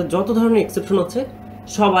আমাদের যত ধরনের এক্সেপশন আছে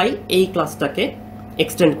সবাই এই ক্লাসটাকে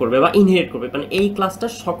এক্সটেন্ড করবে বা ইনহেরিট করবে, মানে এই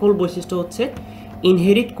ক্লাসটার সকল বৈশিষ্ট্য হচ্ছে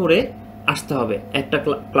ইনহেরিট করে আসতে হবে একটা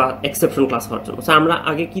এক্সেপশন ক্লাস হওয়ার জন্য। সো আমরা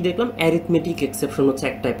আগে কি দেখলাম, অ্যারিথমেটিক এক্সেপশন হচ্ছে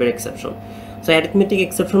এক টাইপের এক্সেপশন। সো অ্যারিথমেটিক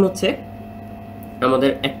এক্সেপশন হচ্ছে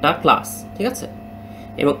আমাদের একটা ক্লাস, ঠিক আছে,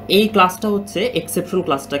 এবং এই ক্লাসটা হচ্ছে এক্সেপশন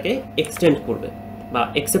ক্লাসটাকে এক্সটেন্ড করবে, বা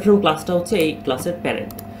এক্সেপশন ক্লাসটা হচ্ছে এই ক্লাসের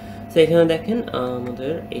প্যারেন্ট। সো এখানে দেখেন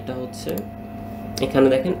আমাদের এটা হচ্ছে, এখানে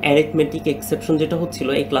দেখেন অ্যারিথমেটিক এক্সেপশন যেটা হচ্ছিল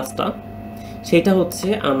এই ক্লাসটা, সেটা হচ্ছে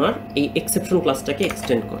আমার এই এক্সেপশন ক্লাসটাকে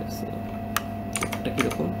এক্সটেন্ড করে। এটা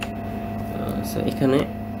কীরকম, সো এখানে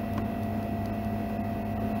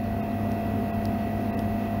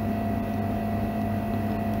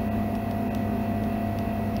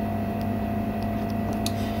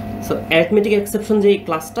সো অ্যারিথমেটিক এক্সেপশন যে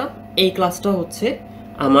ক্লাসটা, এই ক্লাসটা হচ্ছে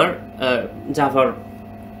আমার জাভার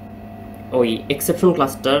ওই এক্সেপশন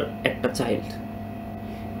ক্লাসটার একটা চাইল্ড।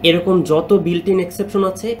 এরকম যত বিল্ট ইন এক্সেপশন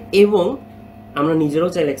আছে, এবং আমরা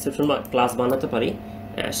নিজেরাও চাইলে এক্সেপশন বা ক্লাস বানাতে পারি,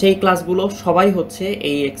 সেই ক্লাসগুলো সবাই হচ্ছে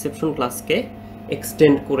এই এক্সেপশন ক্লাসকে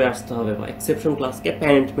এক্সটেন্ড করে আসতে হবে বা এক্সেপশন ক্লাসকে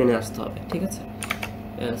প্যারেন্ট মেনে আসতে হবে, ঠিক আছে?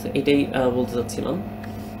 এটাই বলতে চাচ্ছিলাম।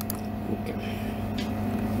 ওকে,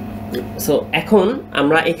 সো এখন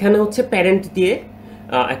আমরা এখানে হচ্ছে প্যারেন্ট দিয়ে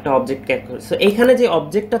একটা অবজেক্ট ক্যাচ করি। সো এখানে যে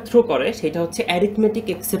অবজেক্টটা থ্রো করে সেটা হচ্ছে অ্যারিথমেটিক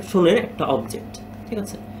এক্সেপশনের একটা অবজেক্ট, ঠিক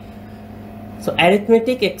আছে? সো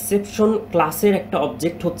অ্যারিথমেটিক এক্সেপশন ক্লাসের একটা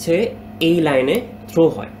অবজেক্ট হচ্ছে এই লাইনে থ্রো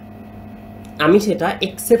হয়। আমি সেটা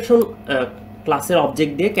এক্সেপশন ক্লাসের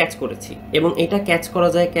অবজেক্ট দিয়ে ক্যাচ করেছি এবং এটা ক্যাচ করা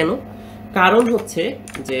যায় কেন? কারণ হচ্ছে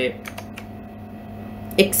যে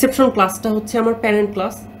এক্সেপশন ক্লাসটা হচ্ছে আমার প্যারেন্ট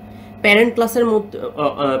ক্লাস। প্যারেন্ট ক্লাসের মধ্যে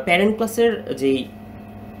প্যারেন্ট ক্লাসের যেই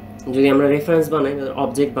যদি আমরা রেফারেন্স বানাই,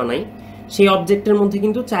 অবজেক্ট বানাই, সেই অবজেক্টের মধ্যে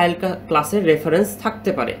কিন্তু চাইল্ড ক্লাসের রেফারেন্স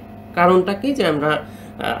থাকতে পারে। কারণটা কি, যে আমরা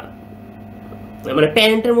মানে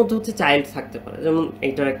প্যারেন্টের মধ্যে হচ্ছে চাইল্ড থাকতে পারে। যেমন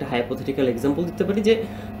এইটার একটা হাইপোথেটিক্যাল এক্সাম্পল দিতে পারি যে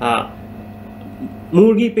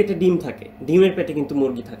মুরগির পেটে ডিম থাকে, ডিমের পেটে কিন্তু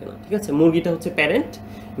মুরগি থাকে না, ঠিক আছে? মুরগিটা হচ্ছে প্যারেন্ট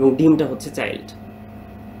এবং ডিমটা হচ্ছে চাইল্ড,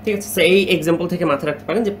 ঠিক আছে? এই এক্সাম্পল থেকে মাথায় রাখতে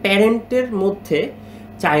পারেন যে প্যারেন্টের মধ্যে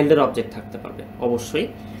চাইল্ডের অবজেক্ট থাকতে পারবে, অবশ্যই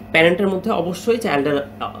প্যারেন্টের মধ্যে অবশ্যই চাইল্ডের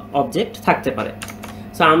অবজেক্ট থাকতে পারে।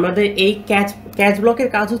 সো আমাদের এই ক্যাচ ব্লকের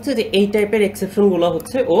কাজ হচ্ছে যে এই টাইপের এক্সেপশনগুলো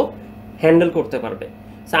হচ্ছে ও হ্যান্ডেল করতে পারবে।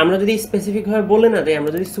 সো আমরা যদি স্পেসিফিকভাবে বলে না দিই,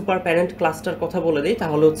 আমরা যদি সুপার প্যারেন্ট ক্লাসটার কথা বলে দিই,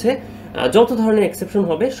 তাহলে হচ্ছে যত ধরনের এক্সেপশন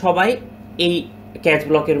হবে সবাই এই ক্যাচ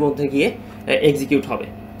ব্লকের মধ্যে গিয়ে এক্সিকিউট হবে,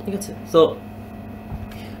 ঠিক আছে? সো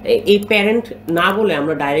এই প্যারেন্ট না বলে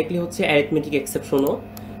আমরা ডাইরেক্টলি হচ্ছে অ্যারিথমেটিক এক্সেপশনও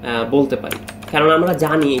বলতে পারি, কারণ আমরা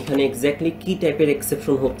জানি এখানে এক্স্যাক্টলি কী টাইপের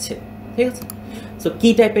এক্সেপশন হচ্ছে, ঠিক আছে? সো কী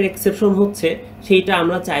টাইপের এক্সেপশন হচ্ছে সেইটা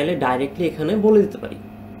আমরা চাইলে ডাইরেক্টলি এখানে বলে দিতে পারি।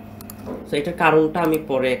 সো এটার কারণটা আমি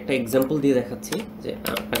পরে একটা এক্সাম্পল দিয়ে দেখাচ্ছি, যে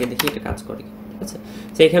আগে দেখি এটা কাজ করে, ঠিক আছে?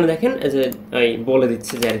 তো এখানে দেখেন যে বলে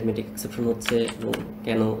দিচ্ছে যে অ্যারিথমেটিক এক্সেপশন হচ্ছে এবং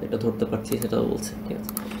কেন এটা ধরতে পারছি সেটাও বলছে, ঠিক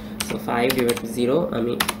আছে? সো 5/0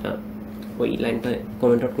 আমি ওই লাইনটা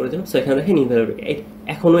কমেন্ট আউট করে দিলাম। সো এখানে দেখেন ইনভ্যালিড,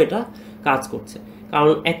 এখনও এটা কাজ করছে,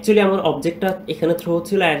 কারণ অ্যাকচুয়ালি আমার অবজেক্টটা এখানে থ্রো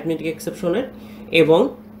হচ্ছিল অ্যারিথমেটিক এক্সেপশনের, এবং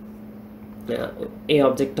এই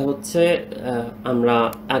অবজেক্টটা হচ্ছে আমরা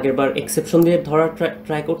আগেরবার এক্সেপশন দিয়ে ধরার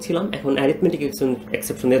ট্রাই করছিলাম, এখন অ্যারিথমেটিক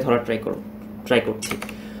এক্সেপশন দিয়ে ধরার ট্রাই করছি,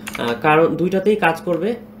 কারণ দুইটাতেই কাজ করবে।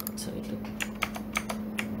 আচ্ছা,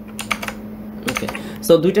 ওকে,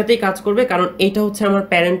 সো দুইটাতেই কাজ করবে, কারণ এইটা হচ্ছে আমার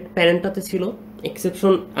প্যারেন্টটাতে ছিল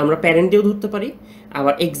এক্সেপশন, আমরা প্যারেন্টেও ধরতে পারি,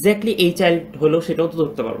 আবার এক্স্যাক্টলি এই চাইল্ড হলেও সেটাও তো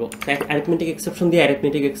ধরতে পারবো। অ্যারিথমেটিক এক্সেপশন দিয়ে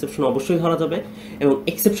অ্যারিথমেটিক এক্সেপশন অবশ্যই ধরা যাবে, এবং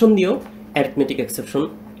এক্সেপশন দিয়েও অ্যারিথমেটিক এক্সেপশন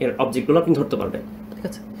এর অবজেক্টগুলো আপনি ধরতে পারবেন, ঠিক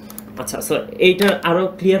আছে? আচ্ছা, সো এইটা আরও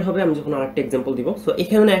ক্লিয়ার হবে আমি যখন আরেকটা এক্সাম্পল দিব। সো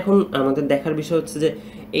এখানে এখন আমাদের দেখার বিষয় হচ্ছে যে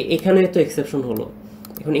এখানে তো এক্সেপশন হলো,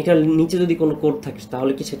 এখন এটার নিচে যদি কোনো কোড থাকে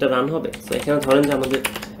তাহলে কি সেটা রান হবে? সো এখানে ধরেন যে আমাদের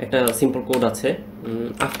একটা সিম্পল কোড আছে,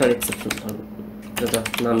 আফটার এক্সেপশন যেটা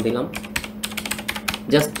নাম দিলাম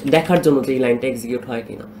জাস্ট দেখার জন্য যে এই লাইনটা এক্সিকিউট হয়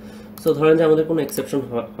কিনা। সো ধরেন যে আমাদের কোনো এক্সেপশন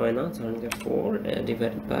হয় না, ধরেন যে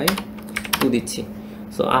 4/2 দিচ্ছি।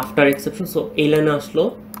 সো আফটার এক্সেপশন, সো এই লাইনে আসলো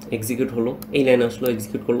এক্সিকিউট হলো, এই লাইনে আসলো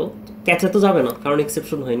এক্সিকিউট করলো, ক্যাচে তো যাবে না কারণ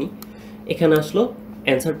এক্সেপশন হয়নি। এখানে আসলো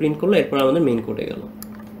অ্যান্সার প্রিন্ট করলো, এরপর আমাদের মেইন কোডে গেল।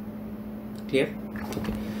 ক্লিয়ার?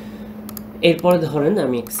 ওকে, এরপরে ধরেন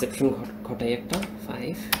আমি এক্সেপশন ঘটাই একটা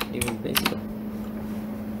 5/0।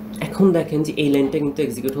 এখন দেখেন যে এই লাইনটা কিন্তু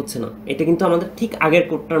এক্সিকিউট হচ্ছে না, এটা কিন্তু আমাদের ঠিক আগের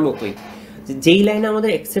কোডটার মতোই, যে যেই লাইনে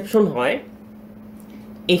আমাদের এক্সেপশন হয়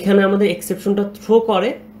এখানে আমাদের এক্সেপশনটা থ্রো করে।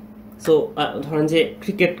 সো ধরেন যে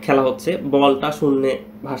ক্রিকেট খেলা হচ্ছে, বলটা শূন্যে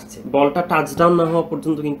ভাসছে, বলটা টাচডাউন না হওয়া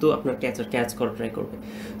পর্যন্ত কিন্তু আপনার ক্যাচার ক্যাচ করা ট্রাই করবে।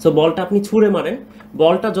 সো বলটা আপনি ছুঁড়ে মারেন,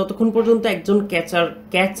 বলটা যতক্ষণ পর্যন্ত একজন ক্যাচার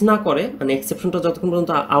ক্যাচ না করে, মানে এক্সেপশনটা যতক্ষণ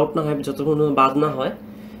পর্যন্ত আউট না হয়, যতক্ষণ পর্যন্ত বাদ না হয়,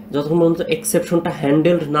 যতক্ষণ পর্যন্ত এক্সেপশনটা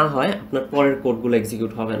হ্যান্ডেলড না হয়, আপনার পরের কোডগুলো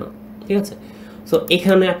এক্সিকিউট হবে না, ঠিক আছে? সো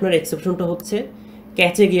এখানে আপনার এক্সেপশনটা হচ্ছে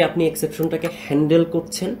ক্যাচে গিয়ে আপনি এক্সেপশনটাকে হ্যান্ডেল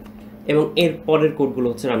করছেন এবং এর পরের কোডগুলো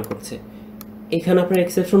হচ্ছে রান করছে। এখানে আপনার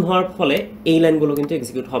এক্সেপশন হওয়ার ফলে এই লাইনগুলো কিন্তু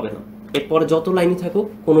এক্সিকিউট হবে না, এরপরে যত লাইনই থাকুক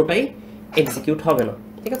কোনোটাই এক্সিকিউট হবে না,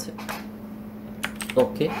 ঠিক আছে?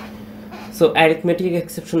 ওকে, সো অ্যারিথমেটিক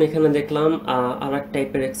এক্সেপশন এখানে দেখলাম। আর এক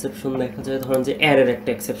টাইপের এক্সেপশন দেখা যায়, ধরেন যে অ্যারের একটা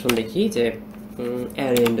এক্সেপশন দেখি, যে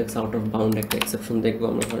array index out of bound একটা এক্সেপশন দেখবো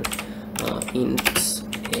আমরা। ধরেন ইন্টস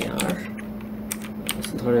এয়ার,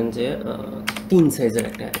 ধরেন যে 3 সাইজের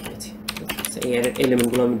একটা অ্যারে পেয়েছি, এই অ্যারের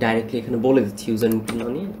এলিমেন্টগুলো আমি ডাইরেক্টলি এখানে বলে দিচ্ছি, ইউজার ইনপুট না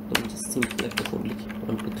নিয়ে সিম্পল একটা কোড লিখি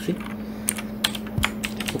 1 2 3।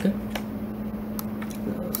 ওকে,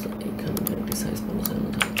 এখানে একটা সাইজ বলা যায় না,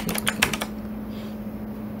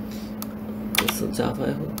 সো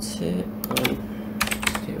জাভায় হচ্ছে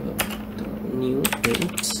নিউ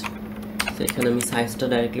পেজ, এখানে আমি সাইজটা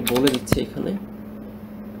ডাইরেক্টলি বলে দিচ্ছি এখানে।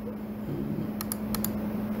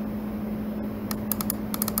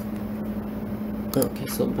 ওকে,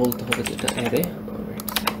 সো বলতে হবে যেটা অ্যারে।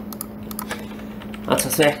 আচ্ছা,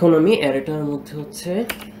 সো এখন আমি অ্যারেটার মধ্যে হচ্ছে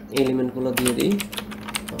এলিমেন্টগুলো দিয়ে দিই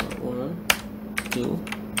 1 2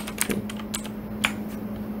 3।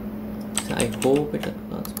 আই হোপ এটা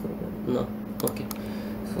কাজ করবে না। ওকে,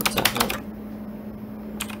 সো জাভা,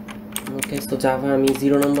 ওকে, সো জাভা আমি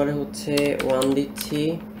 0 নম্বরে হচ্ছে 1 দিচ্ছি,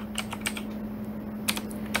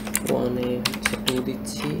 1 এ হচ্ছে 2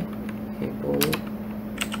 দিচ্ছি এবং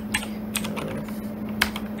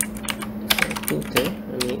 2 তে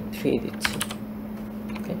আমি 3 দিচ্ছি।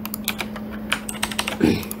 ওকে,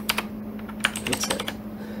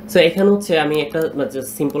 সো এখানে হচ্ছে আমি একটা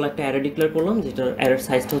সিম্পল একটা অ্যারে ডিক্লেয়ার করলাম, যেটার অ্যারের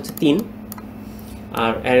সাইজটা হচ্ছে 3,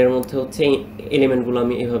 আর অ্যারের মধ্যে হচ্ছে এলিমেন্টগুলো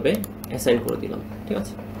আমি এভাবে অ্যাসাইন করে দিলাম। ঠিক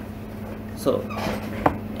আছে, সো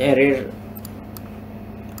অ্যারের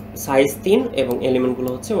সাইজ 3 এবং এলিমেন্টগুলো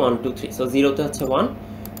হচ্ছে 1 2 3। সো 0 তে হচ্ছে 1,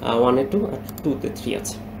 1 এ 2 আর 2 তে 3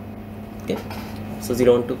 আছে। ওকে, সো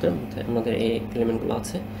 0 1 2 তে আমাদের এই এলিমেন্টগুলো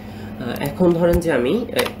আছে। এখন ধরেন যে আমি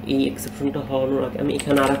এই এক্সেপশনটা হওয়ানোর আগে আমি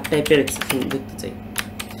এখানে আরেক টাইপের এক্সেপশন দেখতে চাই।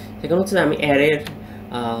 সেখানে হচ্ছে আমি অ্যারের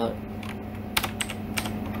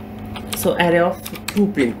সো অ্যারে অফ 2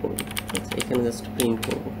 প্রিন্ট করব। আচ্ছা, এখানে জাস্ট প্রিন্ট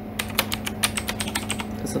করব।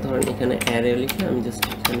 সো ধরেন এখানে অ্যারে লিখে আমি জাস্ট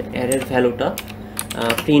এখানে অ্যারের ভ্যালুটা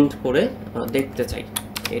প্রিন্ট করে দেখতে চাই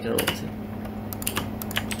এটার মধ্যে,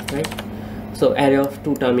 রাইট? সো অ্যারে অফ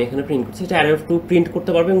 2টা আমি এখানে প্রিন্ট করছি। এটা অ্যারে অফ 2 প্রিন্ট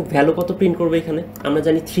করতে পারবে এবং ভ্যালু কত প্রিন্ট করবে এখানে আমরা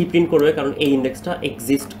জানি 3 প্রিন্ট করবে, কারণ এই ইন্ডেক্সটা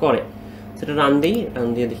এক্সিস্ট করে। সেটা রান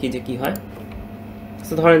দিয়ে দেখি যে কি হয়।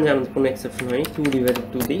 সো ধরেন যে আমাদের কোনো এক্সেপশন হয়নি, 2 ডিভাইডেড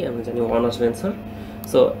 2 দিই, আমরা জানি 1 আসবে অ্যান্সার।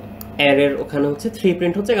 সো অ্যারের ওখানে হচ্ছে 3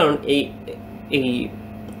 প্রিন্ট হচ্ছে, কারণ এই এই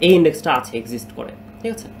এই ইন্ডেক্সটা আছে, এক্সিস্ট করে।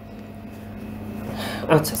 ঠিক আছে,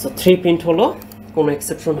 আচ্ছা, সো 3 প্রিন্ট হলো, কোনো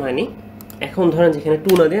এক্সেপশন হয়নি। এখন ধরেন যেখানে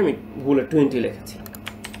 2 না দিয়ে আমি ভুলে 20 লিখেছি,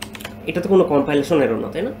 এটা তো কোনো কম্পাইলেশন এরর না,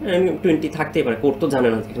 তাই না? আমি 20 থাকতেই পারে, কোড তো জানে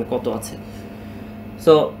না এখানে কত আছে।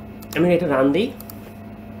 সো আমি এটা রান দিই।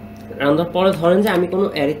 রান দেওয়ার পরে ধরেন যে আমি কোনো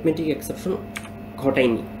arithmetic exception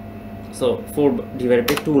ঘটাইনি। So 4 divided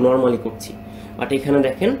by 2 normally করছি, বাট এখানে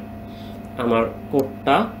দেখেন আমার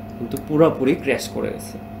কোডটা কিন্তু পুরোপুরি ক্র্যাশ করে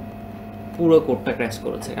গেছে। পুরো কোডটা ক্র্যাশ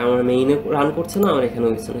করেছে, আমার মেইনে রান করছে না, আমার এখানে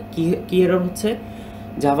হচ্ছে না। কি এরর হচ্ছে?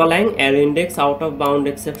 Java lung array index out of bound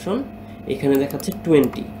exception, এখানে দেখাচ্ছে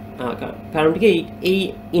 20। কারণ কি এই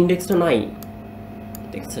ইন্ডেক্সটা নাই,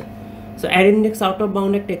 দেখছে? So array index out of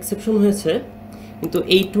bound একটা এক্সেপশন হয়েছে, কিন্তু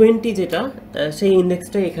এই 20 যেটা সেই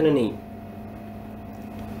ইন্ডেক্সটা এখানে নেই।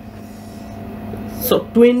 সো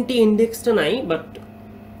 20 ইন্ডেক্সটা নাই, বাট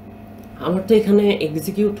আমার তো এখানে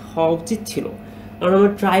এক্সিকিউট হওয়া উচিত ছিল, কারণ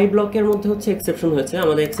আমার ট্রাই ব্লকের মধ্যে হচ্ছে এক্সেপশন হয়েছে।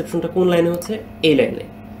 আমাদের এক্সেপশনটা কোন লাইনে হচ্ছে? এই লাইনে।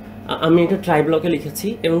 আমি এটা ট্রাই ব্লকে লিখেছি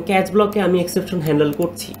এবং ক্যাচ ব্লকে আমি এক্সেপশন হ্যান্ডেল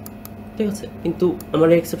করছি। ঠিক আছে, কিন্তু আমার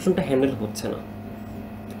এই এক্সেপশনটা হ্যান্ডেল হচ্ছে না,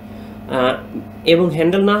 এবং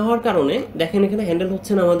হ্যান্ডেল না হওয়ার কারণে দেখেন এখানে হ্যান্ডেল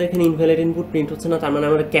হচ্ছে না, আমাদের এখানে ইনভ্যালিড ইনপুট প্রিন্ট হচ্ছে না, তার মানে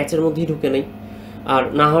আমার ক্যাচের মধ্যেই ঢুকে নেই। আর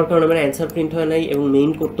না হওয়ার কারণে আমার অ্যান্সার প্রিন্ট হয় নাই এবং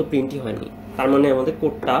মেইন কোড তো প্রিন্টই হয়নি। তার মানে আমাদের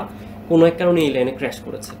কোডটা কোনো এক কারণে এই লাইনে ক্র্যাশ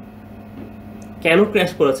করেছে। কেন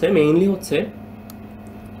ক্র্যাশ করেছে? মেইনলি হচ্ছে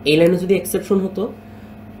এই লাইনে যদি এক্সেপশন হতো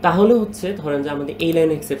তাহলে হচ্ছে ধরেন যে আমাদের এই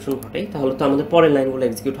লাইনে এক্সেপশন ঘটে, তাহলে তো আমাদের পরের লাইনগুলো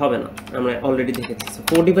এক্সিকিউট হবে না। আমরা অলরেডি দেখেছি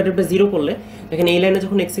 4 ডিভাইডেড বাই 0 করলে দেখেন এই লাইনে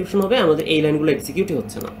যখন এক্সেপশন হবে আমাদের এই লাইনগুলো এক্সিকিউটই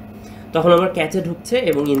হচ্ছে না। তখন আমার ক্যাচে ঢুকছে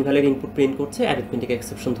এবং ইনভ্যালিড ইনপুট প্রিন্ট করছে অ্যারিথমেটিক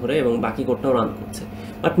এক্সেপশন ধরে এবং বাকি কোডটাও রান করছে।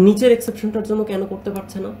 বাট নিচের এক্সেপশনটার জন্য কেন করতে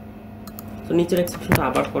পারছে না? তো নিচের এক্সেপশনটা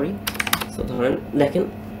আবার করি। সো ধরেন দেখেন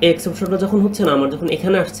এই এক্সেপশনটা যখন হচ্ছে না, আমার যখন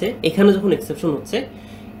এখানে আসছে, এখানে যখন এক্সেপশন হচ্ছে,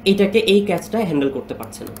 এইটাকে এই ক্যাচটা হ্যান্ডেল করতে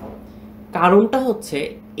পারছে না। কারণটা হচ্ছে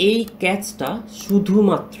এই ক্যাচটা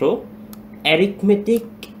শুধুমাত্র অ্যারিথমেটিক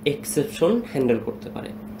এক্সেপশন হ্যান্ডেল করতে পারে।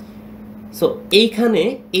 সো এইখানে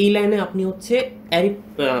এই লাইনে আপনি হচ্ছে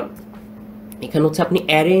এখানে হচ্ছে আপনি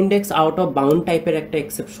array index out of bound টাইপের একটা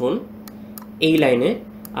এক্সেপশন এই লাইনে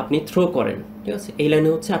আপনি থ্রো করেন। ঠিক আছে, এই লাইনে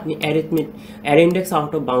হচ্ছে আপনি array index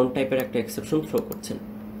out of bound টাইপের একটা এক্সেপশন থ্রো করছেন,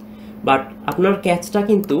 বাট আপনার ক্যাচটা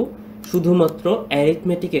কিন্তু শুধুমাত্র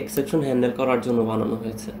অ্যারিথমেটিক এক্সেপশন হ্যান্ডেল করার জন্য বানানো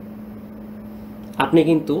হয়েছে। আপনি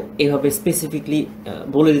কিন্তু এভাবে স্পেসিফিকলি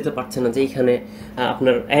বলে দিতে পারছেন না যে এইখানে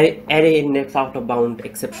আপনার array index out of bound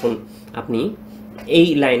exception আপনি এই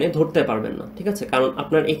লাইনে ধরতে পারবেন না। ঠিক আছে, কারণ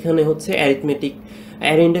আপনার এখানে হচ্ছে arithmetic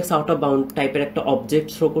array index out of bound টাইপের একটা অবজেক্ট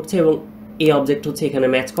শো করছে এবং এই অবজেক্ট হচ্ছে এখানে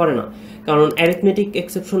ম্যাচ করে না, কারণ অ্যারিথমেটিক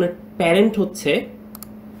এক্সেপশনের প্যারেন্ট হচ্ছে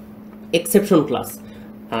exception class,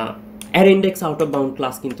 array index out of bound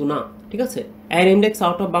class কিন্তু না। ঠিক আছে, array index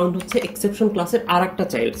out of bound হচ্ছে এক্সেপশন ক্লাসের আর একটা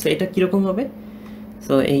চাইল্ড। সো এটা কীরকম হবে?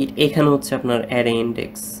 সো এইখানে হচ্ছে আপনার অ্যারে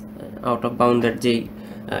ইন্ডেক্স আউট অফ বাউন্ডের যেই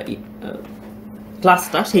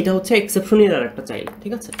ক্লাসটা সেটা হচ্ছে এক্সেপশনের আর একটা চাইল্ড,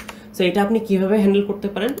 ঠিক আছে। সো এটা আপনি কিভাবে হ্যান্ডেল করতে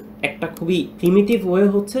পারেন, একটা খুবই প্রিমিটিভ ওয়ে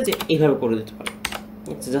হচ্ছে যে এইভাবে করে দিতে পারেন।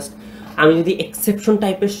 জাস্ট আমি যদি এক্সেপশন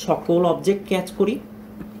টাইপের সকল অবজেক্ট ক্যাচ করি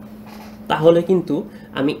তাহলে কিন্তু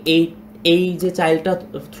আমি এই যে চাইল্ডটা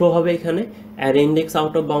থ্রো হবে এখানে array index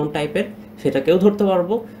out of bound টাইপের, সেটাকেও ধরতে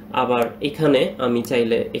পারবো। আবার এখানে আমি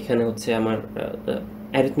চাইলে এখানে হচ্ছে আমার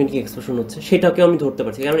অ্যারিথমেটিক এক্সপ্রেশন হচ্ছে সেটাকেও আমি ধরতে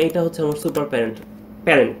পারছি, কারণ এটা হচ্ছে আমার সুপার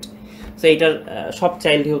প্যারেন্ট। সো এইটার সব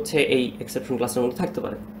চাইল্ডই হচ্ছে এই এক্সেপশন ক্লাসের মধ্যে থাকতে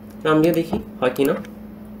পারে। নাম দিয়ে দেখি হয় কি না।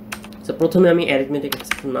 সো প্রথমে আমি অ্যারিথমেটিক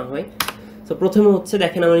এক্সেপশন না হয়, সো প্রথমে হচ্ছে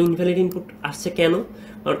দেখেন আমার ইনভ্যালিড ইনপুট আসছে কেন,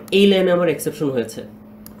 কারণ এই লাইনে আমার এক্সেপশন হয়েছে,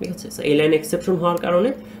 ঠিক আছে। সো এই লাইনে এক্সেপশন হওয়ার কারণে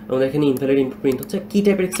আমাদের এখানে ইনভ্যালিড ইনপুট প্রিন্ট হচ্ছে। কি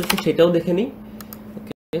টাইপের এক্সেপশন সেটাও দেখে নিই।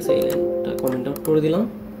 ওকে, এই লাইনটা কমেন্ট আউট করে দিলাম।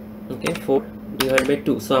 ওকে,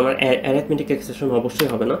 4/2। সো আমার অ্যারিথমেটিক এক্সেপশন অবশ্যই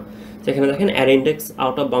হবে না। সেখানে দেখেন array index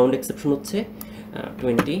out of bound exception হচ্ছে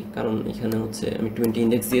 20, কারণ এখানে হচ্ছে আমি 20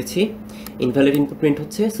 ইন্ডেক্স দিয়েছি। ইনভ্যালিড ইনপুট প্রিন্ট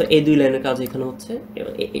হচ্ছে। সো এই দুই লাইনের কাজ এখানে হচ্ছে।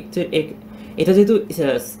 এটা যেহেতু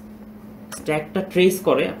স্ট্যাকটা ট্রেস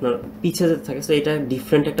করে আপনার পিছে যেতে থাকে, সো এটা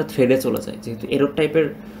ডিফারেন্ট একটা থ্রেডে চলে যায়। যেহেতু এরর টাইপের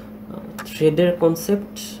থ্রেডের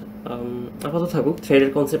কনসেপ্ট আপাতত থাকুক,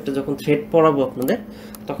 থ্রেডের কনসেপ্টে যখন থ্রেড পড়াবো আপনাদের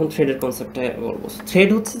তখন থ্রেডের কনসেপ্টটা বলবো। থ্রেড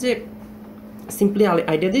হচ্ছে যে সিম্পলি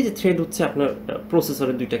আইডিয়া দিই যে থ্রেড হচ্ছে আপনার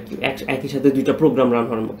প্রসেসরের দুইটা কিউ একই সাথে দুইটা প্রোগ্রাম রান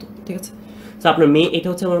হওয়ার মতো, ঠিক আছে। সো আপনার এটা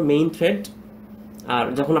হচ্ছে আমার মেইন থ্রেড, আর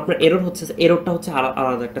যখন আপনার এরর হচ্ছে এররটা হচ্ছে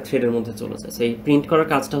আলাদা একটা থ্রেডের মধ্যে চলে যায়। সেই প্রিন্ট করার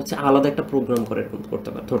কাজটা হচ্ছে আলাদা একটা প্রোগ্রাম করে এরকম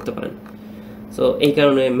ধরতে পারেন। সো এই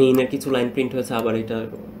কারণে মেইনের কিছু লাইন প্রিন্ট হয়েছে, আবার এটা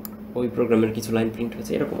ওই প্রোগ্রামের কিছু লাইন প্রিন্ট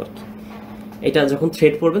হয়েছে, এরকম আর কি। এটা যখন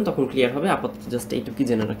থ্রেড পড়বেন তখন ক্লিয়ার হবে। আপাতত জাস্ট এইটুকুই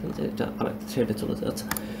জেনে রাখেন যে এটা আলাদা থ্রেডে চলে যায়। আচ্ছা,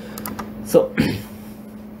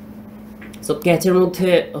 সো ক্যাচের মধ্যে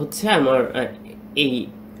হচ্ছে আমার এই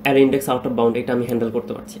array index out of bound এটা আমি হ্যান্ডেল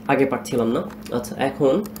করতে পারছি, আগে পারছিলাম না। আচ্ছা,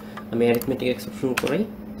 এখন আমি অ্যারিথমেটিক এক্সেপশন করাই।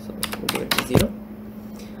 সো 0।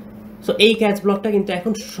 সো এই ক্যাচ ব্লকটা কিন্তু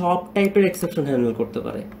এখন সব টাইপের এক্সেপশন হ্যান্ডেল করতে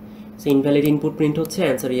পারে। সো ইনভ্যালিড ইনপুট প্রিন্ট হচ্ছে,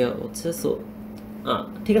 অ্যান্সার হচ্ছে। সো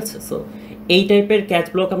ঠিক আছে। সো এই টাইপের ক্যাচ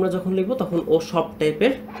ব্লক আমরা যখন লিখবো তখন ও সব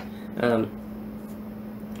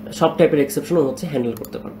টাইপের এক্সেপশনও হচ্ছে হ্যান্ডেল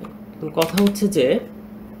করতে পারবে। কথা হচ্ছে যে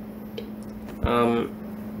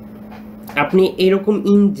আপনি এরকম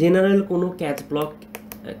ইন জেনারেল কোনো ক্যাচ ব্লক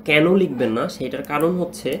কেন লিখবেন না, সেটার কারণ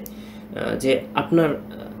হচ্ছে যে আপনার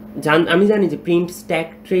আমি জানি যে প্রিন্ট স্ট্যাক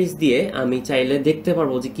ট্রেস দিয়ে আমি চাইলে দেখতে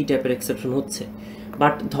পারবো যে কী টাইপের এক্সেপশন হচ্ছে।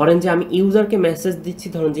 বাট ধরেন যে আমি ইউজারকে মেসেজ দিচ্ছি,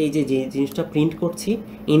 ধরেন যে এই যে জিনিসটা প্রিন্ট করছি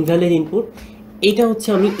ইনভ্যালিড ইনপুট, এইটা হচ্ছে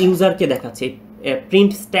আমি ইউজারকে দেখাচ্ছি।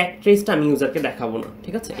 প্রিন্ট স্ট্যাক ট্রেসটা আমি ইউজারকে দেখাবো না,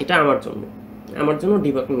 ঠিক আছে। এটা আমার জন্য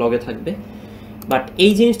ডিবাগ লগে থাকবে। বাট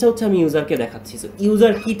এই জিনিসটা হচ্ছে আমি ইউজারকে দেখাচ্ছি। সো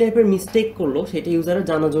ইউজার কী টাইপের মিস্টেক করলো সেটা ইউজারের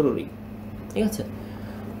জানা জরুরি, ঠিক আছে।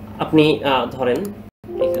 আপনি ধরেন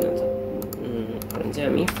এখানে যে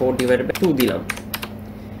আমি 4/2 দিলাম,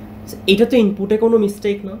 এটা তো ইনপুটে কোনো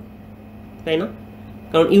মিস্টেক না, তাই না?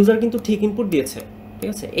 কারণ ইউজার কিন্তু ঠিক ইনপুট দিয়েছে, ঠিক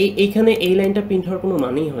আছে। এইখানে এই লাইনটা প্রিন্ট হওয়ার কোনো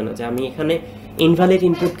মানেই হয় না যে আমি এখানে ইনভ্যালিড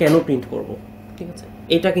ইনপুট কেন প্রিন্ট করব, ঠিক আছে।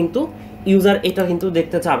 এটা কিন্তু ইউজার এটা কিন্তু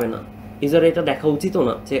দেখতে চাবে না, ইউজার এটা দেখা উচিতও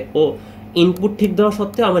না যে ও ইনপুট ঠিক দেওয়া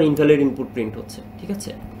সত্ত্বেও আমার ইনভ্যালিড ইনপুট প্রিন্ট হচ্ছে, ঠিক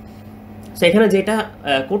আছে। সো এখানে যেটা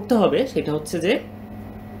করতে হবে সেটা হচ্ছে যে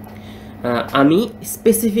আমি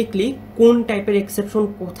স্পেসিফিকলি কোন টাইপের এক্সেপশন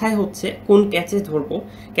কোথায় হচ্ছে, কোন ক্যাচে ধরবো,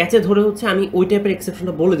 ক্যাচে ধরে হচ্ছে আমি ওই টাইপের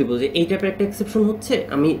এক্সেপশনটা বলে দেবো যে এই টাইপের একটা এক্সেপশন হচ্ছে,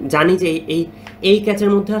 আমি জানি যে এই ক্যাচের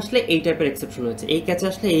মধ্যে আসলে এই টাইপের এক্সেপশন হয়েছে, এই ক্যাচে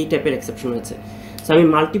আসলে এই টাইপের এক্সেপশন হয়েছে। সো আমি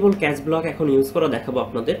মাল্টিপল ক্যাচ ব্লক এখন ইউজ করে দেখাবো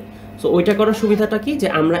আপনাদের। সো ওইটা করার সুবিধাটা কি, যে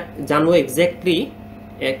আমরা জানবো এক্স্যাক্টলি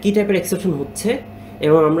কী টাইপের এক্সেপশন হচ্ছে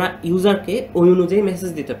এবং আমরা ইউজারকে ওই অনুযায়ী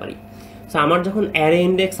মেসেজ দিতে পারি। সো আমার যখন array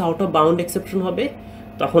index out of bound exception হবে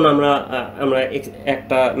তখন আমরা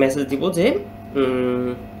একটা মেসেজ দিব যে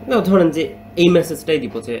ধরেন যে এই মেসেজটাই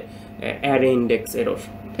দিব যে অ্যারে ইন্ডেক্স এরর,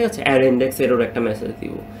 ঠিক আছে। অ্যারে ইন্ডেক্স এরর একটা মেসেজ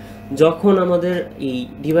দিব। যখন আমাদের এই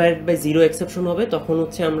 /0 এক্সেপশন হবে তখন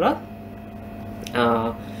হচ্ছে আমরা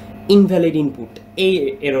ইনভ্যালিড ইনপুট এই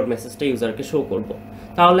এরর মেসেজটা ইউজারকে শো করব।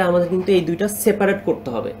 তাহলে আমাদের কিন্তু এই দুইটা সেপারেট করতে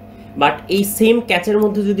হবে। বাট এই সেম ক্যাচের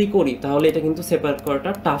মধ্যে যদি করি তাহলে এটা কিন্তু সেপারেট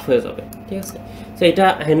করাটা টাফ হয়ে যাবে, ঠিক আছে। সো এটা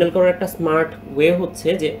হ্যান্ডেল করার একটা স্মার্ট ওয়ে হচ্ছে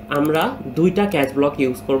যে আমরা দুইটা ক্যাচ ব্লক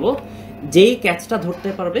ইউজ করব, যেই ক্যাচটা ধরতে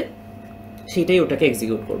পারবে সেটাই ওটাকে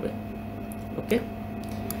এক্সিকিউট করবে। ওকে,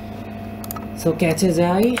 সো ক্যাচে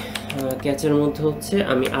যাই। ক্যাচের মধ্যে হচ্ছে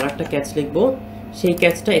আমি আর একটা ক্যাচ লিখবো, সেই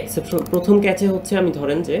ক্যাচটা এক্সেপশন। প্রথম ক্যাচে হচ্ছে আমি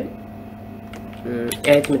ধরেন যে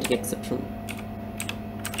অ্যারিথমেটিক এক্সেপশন,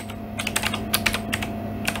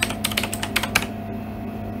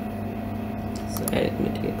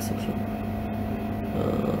 অ্যারিথমেটিক এক্সেপশন,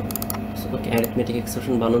 ওকে অ্যারিথমেটিক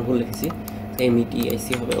এক্সেপশন বানান ভুল লিখেছি, METIC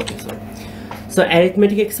হবে। ওকে, সরি। সো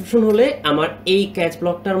অ্যারিথমেটিক এক্সেপশন হলে আমার এই ক্যাচ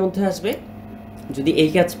ব্লকটার মধ্যে আসবে, যদি এই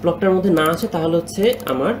ক্যাচ ব্লকটার মধ্যে না আসে তাহলে হচ্ছে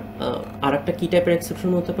আমার আর একটা কি টাইপের এক্সেপশন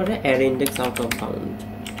হতে পারে, array index out of bound,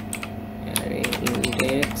 array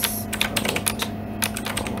index out of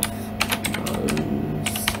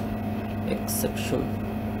bounds exception.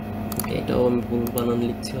 ওকে, এটাও আমি ভুল বানান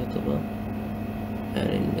লিখছি হয়তো বা,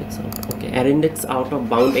 array index out, okay, array index out of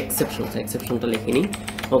bound exception, এক্সেপশনটা লিখিনি,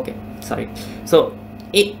 ওকে সরি। সো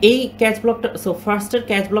এই ক্যাচ ব্লকটা, সো ফার্স্টের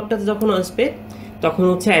ক্যাচ ব্লকটাতে যখন আসবে তখন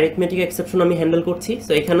হচ্ছে অ্যারিথমেটিক এক্সেপশন আমি হ্যান্ডেল করছি।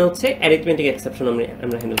 সো এখানে হচ্ছে অ্যারিথমেটিক এক্সেপশন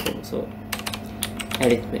আমরা হ্যান্ডেল করবো। সো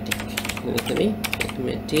অ্যারিথমেটিক,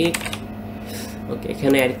 ওকে,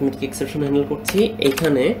 এখানে অ্যারিথমেটিক এক্সেপশন হ্যান্ডেল করছি।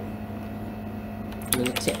 এখানে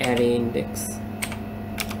হচ্ছে অ্যারে ইন্ডেক্স,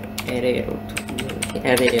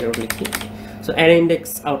 অ্যারে এরর লিখি। So array index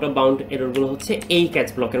out of bound এররগুলো হচ্ছে এই ক্যাচ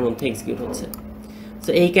ব্লকের মধ্যে এক্সিকিউট হচ্ছে।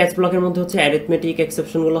 সো এই ক্যাচ ব্লকের মধ্যে হচ্ছে অ্যারিথমেটিক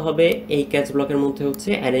এক্সেপশনগুলো হবে, এই ক্যাচ ব্লকের মধ্যে হচ্ছে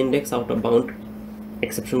array index out of bound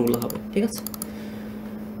এক্সেপশনগুলো হবে, ঠিক আছে।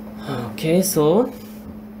 ওকে, সো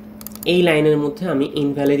এই লাইনের মধ্যে আমি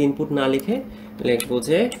ইনভ্যালিড ইনপুট না লিখে লিখবো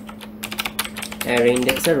যে অ্যারে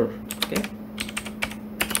ইন্ডেক্স এরর। ওকে,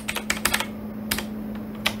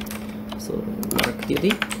 সো মার্ক দিয়ে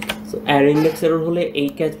দিই। সো অ্যারে ইন্ডেক্স এরর হলে এই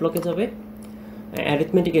ক্যাচ ব্লকে যাবে,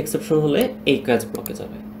 অ্যারিথমেটিক এক্সেপশন হলে এই ক্যাচ ব্লকে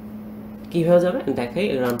যাবে। কীভাবে যাবে দেখাই,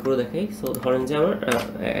 রান করে দেখাই। সো ধরেন যে আমার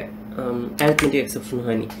অ্যারিথমেটিক এক্সেপশন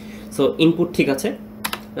হয়নি, সো ইনপুট ঠিক আছে,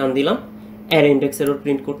 রান দিলাম, অ্যারে ইন্ডেক্স এরর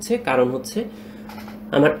প্রিন্ট করছে, কারণ হচ্ছে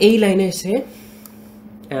আমার এই লাইনে এসে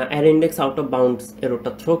array index out of bounds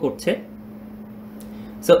এররটা throw করছে।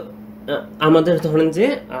 সো আমাদের ধরেন যে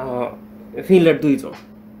ফিল্ডার দুইজন,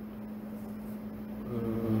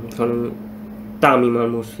 ধরুন তামিম আর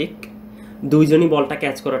মুশফিক, দুইজনই বলটা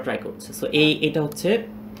ক্যাচ করা ট্রাই করছে। সো এটা হচ্ছে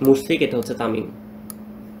মুশফিক, এটা হচ্ছে তামিম,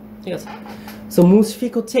 ঠিক আছে। সো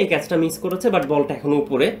মুশফিক হচ্ছে এই ক্যাচটা মিস করেছে, বাট বলটা এখনো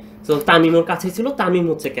উপরে। সো তামিমের কাছেই ছিল, তামিম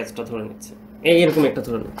হচ্ছে ক্যাচটা ধরে নিচ্ছে, এরকম একটা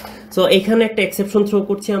ধরনের। সো এখানে একটা এক্সেপশন থ্রো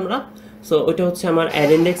করছি আমরা। সো ওইটা হচ্ছে আমার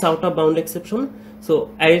array index out of bound exception. So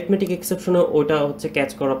arithmetic এক্সেপশনে ওইটা হচ্ছে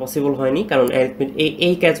ক্যাচ করা পসিবল হয়নি, কারণ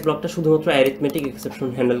এই ক্যাচ ব্লকটা শুধুমাত্র অ্যারিথমেটিক এক্সেপশন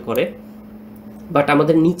হ্যান্ডেল করে। বাট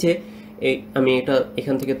আমাদের নিচে আমি এটা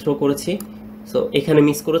এখান থেকে থ্রো করেছি, সো এখানে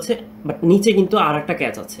মিস করেছে, বাট নিচে কিন্তু আর একটা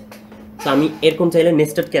ক্যাচ আছে। সো আমি এরকম চাইলে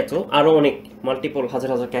নেস্টেড ক্যাচও আরও অনেক মাল্টিপল হাজার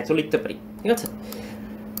হাজার ক্যাচও লিখতে পারি, ঠিক আছে।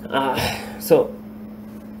 সো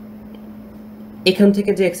এখান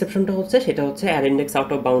থেকে যে এক্সেপশনটা হচ্ছে সেটা হচ্ছে অ্যারে ইন্ডেক্স আউট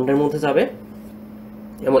অফ বাউন্ডের মধ্যে যাবে,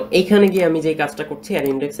 এবং এইখানে গিয়ে আমি যে কাজটা করছি অ্যারে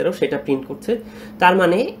ইন্ডেক্স এরও সেটা প্রিন্ট করছে। তার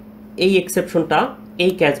মানে এই এক্সেপশনটা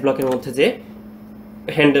এই ক্যাচ ব্লকের মধ্যে যে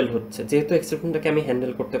হ্যান্ডেল হচ্ছে, যেহেতু এক্সেপশনটাকে আমি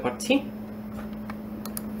হ্যান্ডেল করতে পারছি,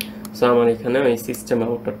 সো আমার এখানে ওই সিস্টেম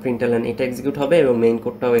আউটপুট প্রিন্টএলএন এটা এক্সিকিউট হবে এবং মেইন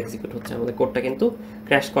কোডটাও এক্সিকিউট হচ্ছে। আমাদের কোডটা কিন্তু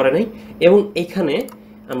ক্র্যাশ করে নাই, এবং এখানে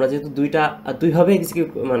আমরা যেহেতু দুইভাবে এক্সিকিউট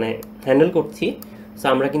মানে হ্যান্ডেল করছি, সো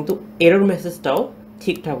আমরা কিন্তু এরর মেসেজটাও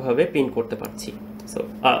ঠিকঠাকভাবে প্রিন্ট করতে পারছি। সো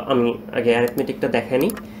আমি আগে অ্যারিথমেটিকটা দেখাইনি।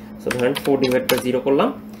 সো ধরেন 4/0 করলাম,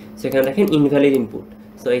 সো এখানে দেখেন ইনভ্যালিড ইনপুট।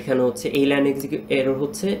 সো এখানে হচ্ছে এই লাইন এক্সিকিউট এরর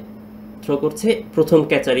হচ্ছে থ্রো করছে প্রথম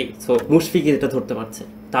ক্যাচারি। সো মুশফিক এটা ধরতে পারছে,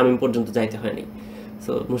 তামিম পর্যন্ত যাইতে হয়নি।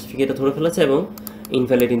 সো মুশফিক এটা ধরে ফেলেছে এবং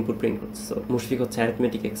ইনভ্যালিড ইনপুট প্রিন্ট করছে। সো মুশফিক হচ্ছে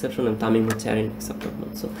অ্যারিথমেটিক এক্সেপশন এবং তামিম হচ্ছে array index out of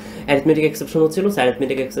bound. So arithmetic exception হচ্ছিল,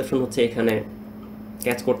 অ্যারিথমেটিক এক্সেপশন হচ্ছে এখানে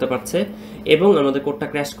ক্যাচ করতে পারছে এবং আমাদের কোডটা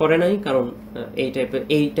ক্র্যাশ করে নাই, কারণ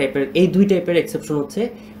এই দুই টাইপের এক্সেপশন হচ্ছে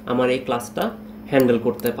আমার এই ক্লাসটা হ্যান্ডেল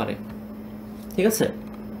করতে পারে, ঠিক আছে।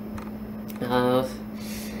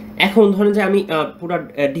 এখন ধরেন যে আমি পুরো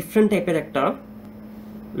ডিফারেন্ট টাইপের একটা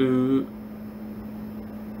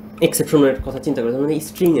এক্সেপশনের কথা চিন্তা করি, মানে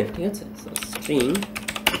স্ট্রিং এর, ঠিক আছে। স্ট্রিং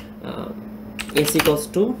এস ইকুয়ালস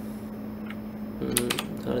টু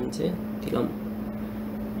ধরেন যে দিলাম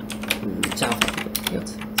জাভা, ঠিক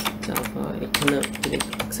আছে। জাভা এখানে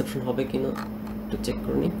এক্সেপশন হবে কিনা একটু চেক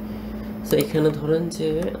করে নিই। সো এখানে ধরেন যে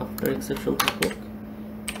আফটার এক্সেপশন থাকুক,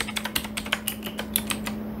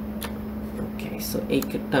 ওকে। সো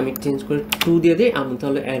এইটা আমি চেঞ্জ করে 2 দিয়ে দিই, আমি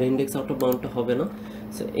তাহলে অ্যারে ইন্ডেক্স আউট অফ বাউন্ডটা হবে না।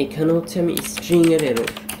 সো এখানে হচ্ছে আমি স্ট্রিং এর এরর,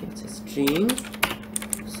 ঠিক আছে, string.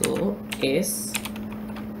 So S,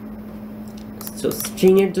 so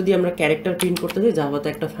string এর যদি আমরা ক্যারেক্টার প্রিন্ট করতে যাই, জাভাতে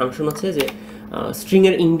একটা ফাংশন আছে যে স্ট্রিং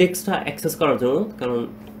এর ইন্ডেক্সটা অ্যাক্সেস করার জন্য, কারণ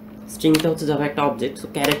স্ট্রিংটা হচ্ছে জাভা একটা অবজেক্ট, সো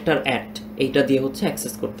ক্যারেক্টার অ্যাট এইটা দিয়ে হচ্ছে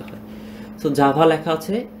অ্যাক্সেস করতে হয়। সো জাভা লেখা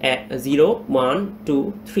আছে 0 1 2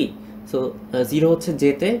 3। সো 0 হচ্ছে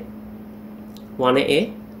জেতে, 1 এ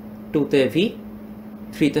 2 তে ভি,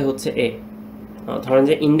 3 তে হচ্ছে এ। ধরেন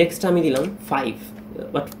যে ইন্ডেক্সটা আমি দিলাম 5,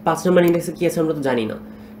 বাট 5 নম্বর ইন্ডেক্সে কি আছে আমরা তো জানি না,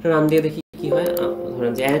 নাম দিয়ে দেখি কি হয়।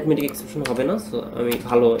 ধরেন যে অ্যারিথমেটিক এক্সেপশন হবে না, সো আমি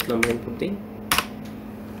ভালো নাম্বার ইনপুট দিই।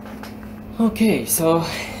 ওকে, সো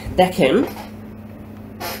দেখেন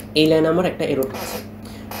এই লাইনে আমার একটা এরর হচ্ছে,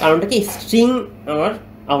 কারণটা কি স্ট্রিং আমার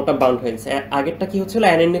আউট অফ বাউন্ড হয়ে গেছে। আগেরটা কি হচ্ছিল,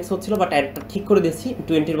 অ্যান ইন্ডেক্স হচ্ছিল, বাট অ্যাডটা ঠিক করে দিয়েছি,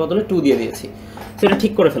 20-র বদলে 2 দিয়ে দিয়েছি, সেটা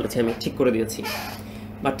ঠিক করে ফেলেছি, আমি ঠিক করে দিয়েছি।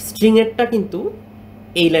 বাট স্ট্রিং এরটা কিন্তু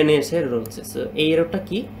এই লাইনে এসে এরর হচ্ছে। সো এই এররটা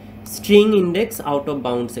কি, string index out of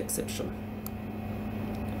bounds exception.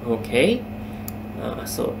 Okay,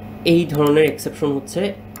 so এই ধরনের এক্সেপশন হচ্ছে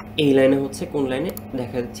এই লাইনে হচ্ছে, কোন লাইনে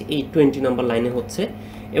দেখা যাচ্ছে, এই 20 নাম্বার লাইনে হচ্ছে।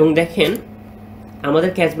 এবং দেখেন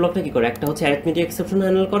আমাদের ক্যাচ ব্লকটা কি করে, একটা হচ্ছে অ্যারিথমেটিক এক্সেপশন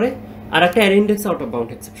হ্যান্ডেল করে, আর একটা array index out of bound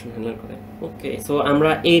exception handle করে। ওকে, সো আমরা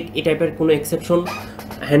এই টাইপের কোনো এক্সেপশন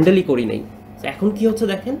হ্যান্ডেলই করি নাই। এখন কি হচ্ছে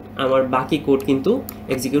দেখেন, আমার বাকি কোড কিন্তু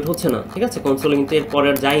এক্সিকিউট হচ্ছে না, ঠিক আছে, কনসোলে কিন্তু এর পরে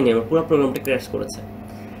আর যায়নি, আমার পুরো প্রোগ্রামটা ক্র্যাশ করেছে।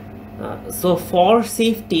 সো ফর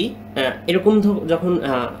সেফটি, এরকম যখন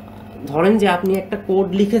ধরেন যে আপনি একটা কোড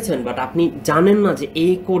লিখেছেন বাট আপনি জানেন না যে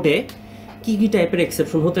এই কোডে কি কি টাইপের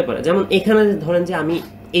এক্সেপশন হতে পারে, যেমন এখানে ধরেন যে আমি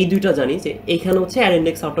এই দুইটা জানি যে এইখানে হচ্ছে array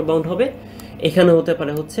index out of bound হবে, এখানে হতে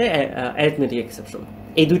পারে হচ্ছে অ্যারিথমেটিক এক্সেপশন,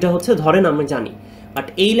 এই দুইটা হচ্ছে ধরেন আমি জানি। বাট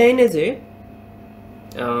এই লাইনে যে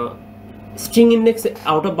string index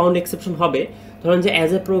out of bound exception হবে, ধরেন যে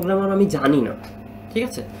অ্যাজ এ প্রোগ্রামার আমি জানি না, ঠিক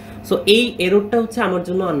আছে। সো এই এররটা হচ্ছে আমার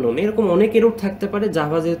জন্য আননোন। এরকম অনেক এরর থাকতে পারে,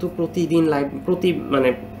 জাভা যেহেতু প্রতিদিন মানে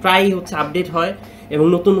প্রায় হচ্ছে আপডেট হয় এবং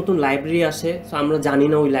নতুন নতুন লাইব্রেরি আসে, সো আমরা জানি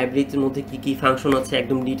না ওই লাইব্রেরির মধ্যে কী কী ফাংশন আছে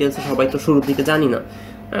একদম ডিটেলসে, সবাই তো শুরুর দিকে জানি না,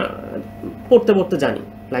 পড়তে পড়তে জানি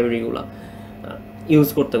লাইব্রেরিগুলো ইউজ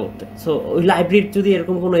করতে করতে। সো ওই লাইব্রেরির যদি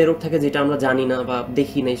এরকম কোনো এরর থাকে যেটা আমরা জানি না বা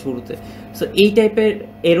দেখি নাই শুরুতে, সো এই টাইপের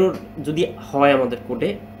এরর যদি হয় আমাদের কোডে,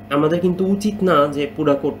 আমাদের কিন্তু উচিত না যে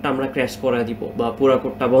পুরো কোডটা আমরা ক্র্যাশ করে দিব বা পুরো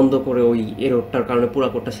কোডটা বন্ধ করে ওই এররটার কারণে পুরো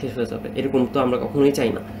কোডটা শেষ হয়ে যাবে, এরকম তো আমরা কখনোই চাই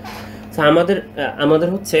না। সো আমাদের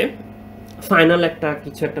হচ্ছে ফাইনাল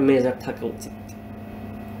কিছু একটা মেজার থাকা উচিত,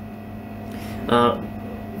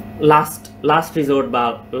 লাস্ট রিসোর্ট বা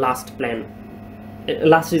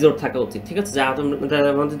লাস্ট রিসোর্ট থাকা উচিত, ঠিক আছে,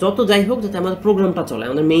 আমাদের যত যাই হোক যাতে আমাদের প্রোগ্রামটা চলে।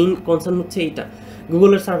 আমাদের মেইন কনসার্ন হচ্ছে এইটা,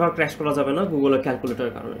 গুগলের সার্ভার ক্র্যাশ করা যাবে না গুগলের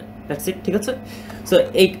ক্যালকুলেটরের কারণে, দ্যাটস ইট, ঠিক আছে। সো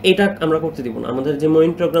এইটা আমরা করতে দিব না, আমাদের যে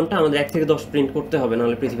মেইন প্রোগ্রামটা আমাদের 1 থেকে 10 প্রিন্ট করতে হবে,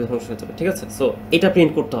 নাহলে পৃথিবী ধ্বংস হয়ে যাবে, ঠিক আছে। সো এটা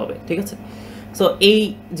প্রিন্ট করতে হবে, ঠিক আছে। সো এই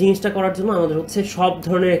জিনিসটা করার জন্য আমাদের হচ্ছে সব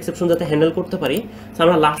ধরনের এক্সেপশন যাতে হ্যান্ডেল করতে পারি, সো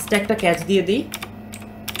আমরা লাস্টে একটা ক্যাচ দিয়ে দিই।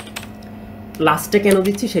 লাস্টে কেন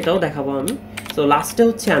দিচ্ছি সেটাও দেখাবো আমি। সো লাস্টে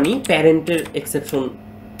হচ্ছে আমি প্যারেন্টের এক্সেপশন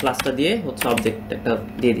ক্লাসটা দিয়ে হচ্ছে অবজেক্ট একটা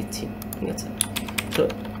দিয়ে দিচ্ছি, ঠিক আছে। তো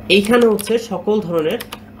এইখানে হচ্ছে সকল ধরনের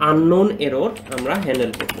আননোন এরর আমরা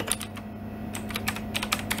হ্যান্ডেল করব।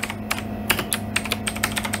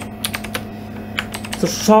 তো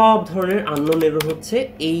সব ধরনের আননোন এরর হচ্ছে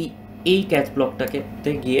এই ক্যাচ ব্লকটাকে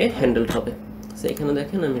গিয়ে হ্যান্ডেল হবে। সো এখানে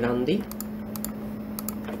দেখেন আমি রান দিই,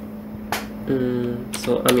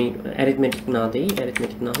 সো আমি অ্যারিথমেটিক না দিই,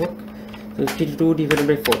 অ্যারিথমেটিক না হোক,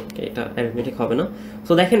 52/4, এটা অ্যারিথমেটিক হবে না।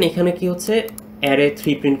 সো দেখেন এখানে কি হচ্ছে, অ্যারে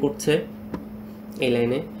 3 প্রিন্ট করছে এই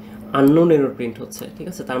লাইনে, আননোন এরর প্রিন্ট হচ্ছে, ঠিক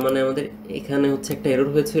আছে। তার মানে আমাদের এখানে হচ্ছে একটা এরর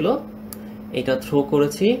হয়েছিল, এটা থ্রো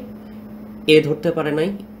করেছি, এ ধরতে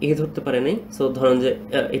পারে নাই, সো ধরেন যে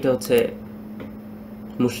এটা হচ্ছে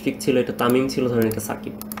মুশফিক ছিল, এটা তামিম ছিল, ধরেন এটা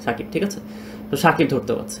সাকিব, ঠিক আছে। তো সাকিব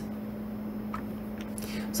ধরতে পারছে।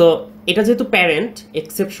 সো এটা যেহেতু প্যারেন্ট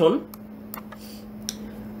এক্সেপশন,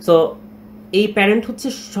 সো এই প্যারেন্ট হচ্ছে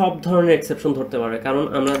সব ধরনের এক্সেপশন ধরতে পারে, কারণ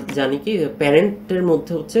আমরা জানি কি প্যারেন্টের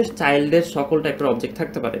মধ্যে হচ্ছে চাইল্ডের সকল টাইপের অবজেক্ট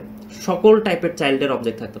থাকতে পারে, সকল টাইপের চাইল্ডের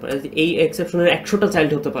অবজেক্ট থাকতে পারে। এই এক্সেপশনের 100টা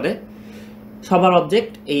চাইল্ড হতে পারে, সবার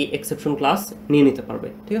অবজেক্ট এই এক্সেপশন ক্লাস নিয়ে নিতে পারবে,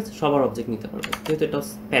 ঠিক আছে, সবার অবজেক্ট নিতে পারবে, যেহেতু এটা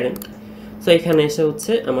প্যারেন্ট। সো এখানে এসে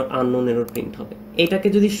হচ্ছে আমার আননোন এরর প্রিন্ট হবে। এটাকে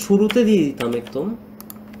যদি শুরুতে দিয়ে দিতাম একদম,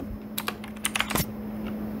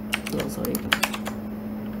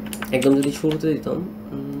 যদি শুরুতে দিতাম,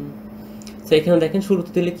 তো এখানে দেখেন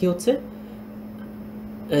শুরুতে দিলে কি হচ্ছে,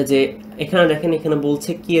 যে এখানে দেখেন এখানে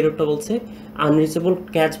বলছে কি, এররটা বলছে unreachable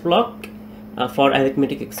catch block for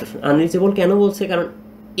arithmetic exception. Unreachable কেন বলছে, কারণ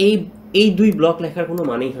এই 2 ব্লক লেখার কোনো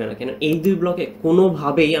মানেই হয় না, কেন এই 2 ব্লকে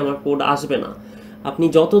কোনোভাবেই আমার কোড আসবে না। আপনি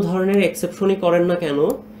যত ধরনের এক্সেপশনই করেন না কেন,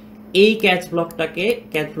 এই ক্যাচ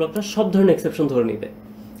ব্লকটা সব ধরনের এক্সেপশন ধরে নেবে।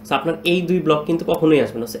 সো আপনার এই 2 ব্লক কিন্তু কখনোই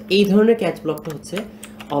আসবে না। সো এই ধরনের ক্যাচ ব্লকটা হচ্ছে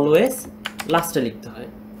অলওয়েজ লাস্টে লিখতে হয়,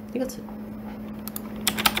 ঠিক আছে।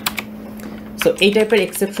 সো এই টাইপের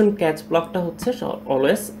এক্সেপশন ক্যাচ ব্লকটা হচ্ছে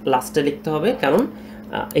অলওয়েজ লাস্টে লিখতে হবে, কারণ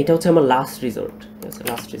এটা হচ্ছে আমার লাস্ট রিসোর্ট, ঠিক আছে,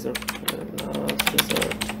 লাস্ট রিসোর্ট।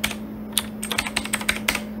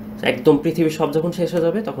 একদম পৃথিবীর সব যখন শেষ হয়ে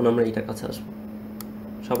যাবে তখন আমরা এইটার কাছে আসবো,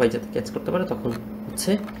 সবাই যাতে ক্যাচ করতে পারে, তখন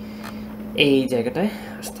হচ্ছে এই জায়গাটায়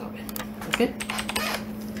আসতে হবে, ওকে।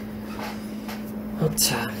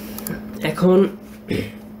 আচ্ছা, এখন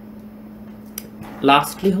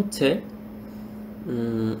লাস্টলি হচ্ছে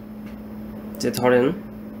যে ধরেন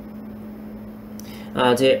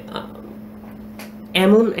যে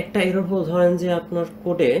এমন একটা এরর হলো, ধরেন যে আপনার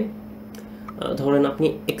কোডে ধরেন আপনি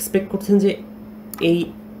এক্সপেক্ট করছেন যে এই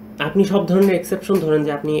আপনি সব ধরনের এক্সেপশন, ধরেন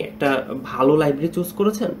যে আপনি একটা ভালো লাইব্রেরি চুজ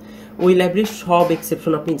করেছেন, ওই লাইব্রেরির সব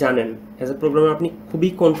এক্সেপশন আপনি জানেন, অ্যাজ এ প্রোগ্রামার আপনি খুবই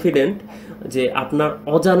কনফিডেন্ট যে আপনার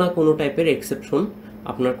অজানা কোনো টাইপের এক্সেপশন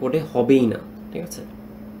আপনার কোডে হবেই না, ঠিক আছে।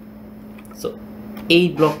 সো এই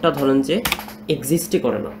ব্লকটা ধরেন যে এক্সিস্টই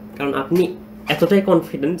করে না, কারণ আপনি এতটাই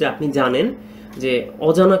কনফিডেন্ট যে আপনি জানেন যে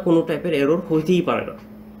অজানা কোনো টাইপের এরর হইতেই পারে না,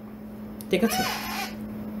 ঠিক আছে।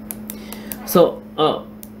 সো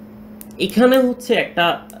এখানে হচ্ছে একটা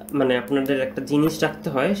মানে আপনাদের একটা জিনিস রাখতে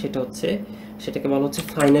হয়, সেটা হচ্ছে সেটাকে বলা হচ্ছে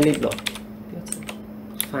ফাইনালি ব্লক, ঠিক আছে,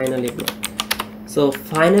 ফাইনালি ব্লক। সো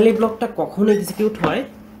ফাইনালি ব্লকটা কখন এক্সিকিউট হয়?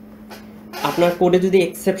 আপনার কোডে যদি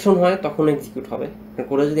এক্সেপশন হয় তখন এক্সিকিউট হবে, আপনার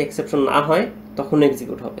কোডে যদি এক্সেপশন না হয় তখন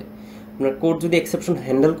এক্সিকিউট হবে, আপনার কোড যদি এক্সেপশন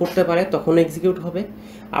হ্যান্ডেল করতে পারে তখন এক্সিকিউট হবে,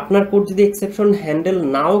 আপনার কোড যদি এক্সেপশন হ্যান্ডেল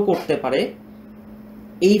নাও করতে পারে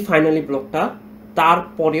এই ফাইনালি ব্লকটা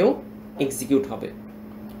তারপরেও এক্সিকিউট হবে।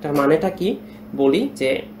 তার মানেটা কি বলি, যে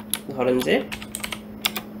ধরেন যে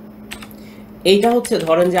এইটা হচ্ছে,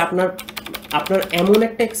 ধরেন যে আপনার এমন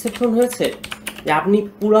একটা এক্সেপশন হয়েছে যে আপনি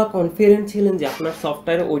পুরা কনফিডেন্ট ছিলেন যে আপনার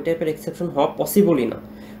সফটওয়্যারে ওই টাইপের এক্সেপশন হওয়া পসিবলই না,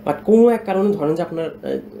 বাট কোনো এক কারণে ধরেন যে আপনার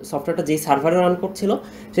সফটওয়্যারটা যেই সার্ভারে রান করছিল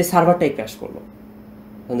সেই সার্ভারটাই ক্র্যাশ করলো,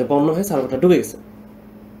 যে বন্ধ হয়ে সার্ভারটা ডুবে গেছে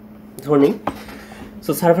ধরনি।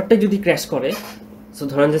 সো সার্ভারটাই যদি ক্র্যাশ করে, সো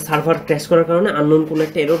ধরেন যে সার্ভার ক্র্যাশ করার কারণে আননোন কোনো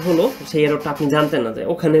একটা এরর হলো, সেই এররটা আপনি জানতেন না যে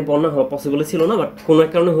ওখানে বন্যা হওয়া পসিবল ছিল না, বাট কোনো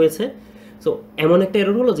এক কারণে হয়েছে। সো এমন একটা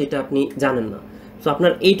এরর হলো যেটা আপনি জানেন না। সো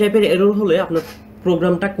আপনার এই টাইপের এরর হলে আপনার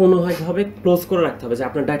প্রোগ্রামটা কোনোভাবে ক্লোজ করে রাখতে হবে, যে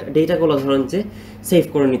আপনার ডেটাগুলো ধরেন যে সেভ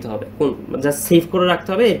করে নিতে হবে, জাস্ট সেভ করে রাখতে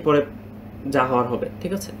হবে, এরপরে যা হওয়ার হবে,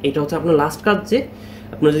 ঠিক আছে। এটা হচ্ছে আপনার লাস্ট কাজ, যে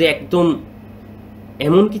আপনার যদি একদম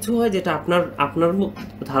এমন কিছু হয় যেটা আপনার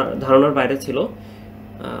ধারণার বাইরে ছিল,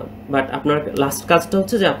 বাট আপনার লাস্ট কাজটা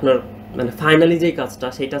হচ্ছে যে আপনার মানে ফাইনালি যেই কাজটা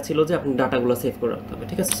সেটা ছিল যে আপনি ডাটাগুলো সেভ করে রাখতে হবে,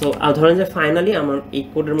 ঠিক আছে। সো ধরেন যে ফাইনালি আমার এই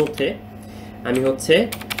কোডের মধ্যে আমি হচ্ছে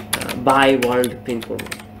বাই ওয়ার্ল্ড প্রিন্ট করব।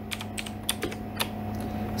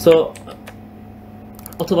 সো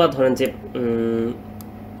অথবা ধরেন যে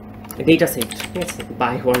ডেটা সেভ, ঠিক আছে,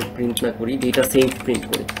 বাই ওয়ার্ল্ড প্রিন্ট না করি, ডেটা সেভ প্রিন্ট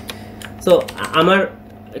করি। সো আমার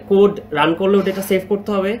কোড রান করলেও ডেটা সেভ করতে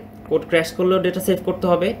হবে, কোড ক্র্যাশ করলেও ডেটা সেভ করতে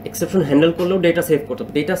হবে, এক্সেপশন হ্যান্ডেল করলেও ডেটা সেভ করতে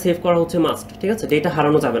হবে। ডেটা সেভ করা হচ্ছে মাস্ট, ঠিক আছে, ডেটা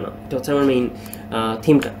হারানো যাবে না, এটা হচ্ছে আমার মেইন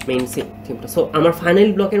থিমটা। সো আমার ফাইনাল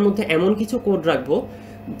ব্লকের মধ্যে এমন কিছু কোড রাখবো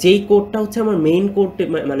যেই কোডটা হচ্ছে আমার মেইন কোড,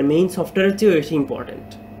 মানে মেইন সফটওয়্যারের চেয়ে বেশি ইম্পর্টেন্ট,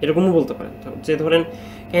 এরকমও বলতে পারেন। যে ধরেন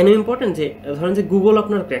কেন ইম্পর্টেন্ট, যে ধরেন যে গুগল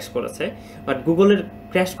আপনার ক্র্যাশ করেছে, বাট গুগলের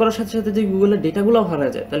ক্র্যাশ করার সাথে সাথে যদি গুগলের ডেটাগুলোও হারা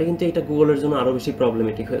যায়, তাহলে কিন্তু এটা গুগলের জন্য আরও বেশি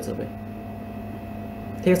প্রবলেমেটিক হয়ে যাবে,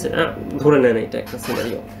 ঠিক আছে। ধরে নেন এটা একটা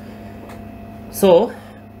সিনারিও। সো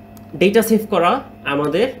ডেটা সেভ করা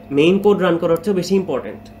আমাদের মেইন কোড রান করার চেয়ে বেশি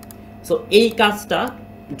ইম্পর্টেন্ট। সো এই কাজটা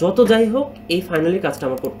যত যাই হোক এই ফাইনালি কাজটা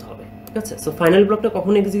আমার করতে হবে, ঠিক আছে। সো ফাইনাল ব্লকটা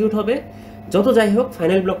কখন এক্সিকিউট হবে? যত যাই হোক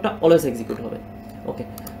ফাইনাল ব্লকটা অলওয়েজ এক্সিকিউট হবে, ওকে।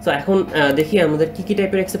 সো এখন দেখি আমাদের কি কি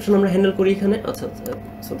টাইপের এক্সেপশন আমরা হ্যান্ডেল করি এখানে। আচ্ছা,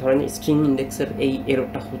 সো ধরেন স্ট্রিং ইন্ডেক্সের এই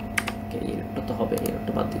এররটা এররটা তো হবে,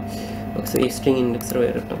 এররটা বাদ দিই, ওকে। সো এই স্ট্রিং ইন্ডেক্সের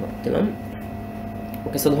এররটা বাদ দিলাম,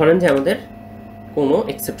 ওকে। সো ধরেন যে আমাদের কোনো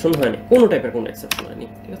এক্সেপশন হয়নি, কোনো টাইপের কোনো এক্সেপশন হয়নি,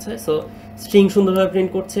 ঠিক আছে। সো স্ট্রিং সুন্দরভাবে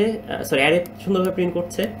প্রিন্ট করছে, সরি অ্যারে সুন্দরভাবে প্রিন্ট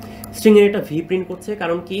করছে, স্ট্রিংয়ের এটা ভি প্রিন্ট করছে,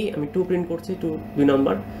 কারণ কি আমি 2 প্রিন্ট করছি, 2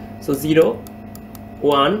 নাম্বার। সো 0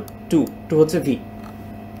 1 2 হচ্ছে ভি।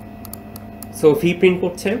 সো ভি প্রিন্ট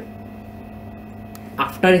করছে,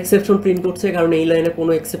 আফটার এক্সেপশন প্রিন্ট করছে, কারণ এই লাইনে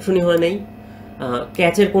কোনো এক্সেপশনই হয় নাই,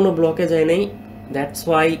 ক্যাচের কোনো ব্লকে যায় নাই, দ্যাটস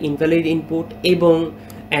ওয়াই ইনভ্যালিড ইনপুট এবং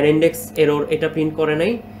অ্যারেন্ডেক্স এরর এটা প্রিন্ট করে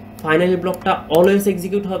নাই। ফাইনালি ব্লকটা অলওয়েজ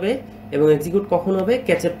এক্সিকিউট হবে, এবং এক্সিকিউট কখন হবে?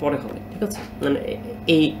 ক্যাচের পরে হবে, ঠিক আছে। মানে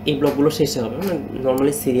এই ব্লকগুলো শেষে হবে, মানে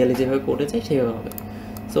নর্মালি সিরিয়ালি যেভাবে কোডে চাই সেভাবে হবে।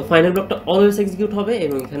 সো ফাইনাল ব্লকটা অলওয়েজ এক্সিকিউট হবে,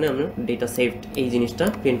 এবং এখানে আমরা ডেটা সেভড এই জিনিসটা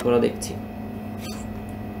প্রিন্ট করা দেখছি,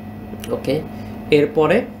 ওকে।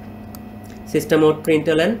 এরপরে সিস্টেম আউট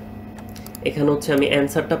প্রিন্টএলএন, এখানে হচ্ছে আমি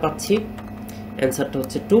অ্যান্সারটা পাচ্ছি, অ্যান্সারটা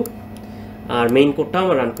হচ্ছে 2, আর মেইন কোডটা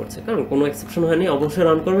আমার রান করছে, কারণ কোনো এক্সেপশন হয়নি, অবশ্যই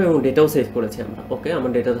রান করবে, এবং ডেটাও সেভ করেছি আমরা, ওকে।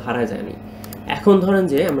 আমার ডেটা হারায় যায়নি। এখন ধরেন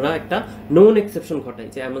যে আমরা একটা নোন এক্সেপশন ঘটাই,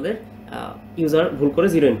 যে আমাদের ইউজার ভুল করে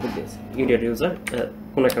 0 ইনপুট দিয়েছে, ইডিয়েট ইউজার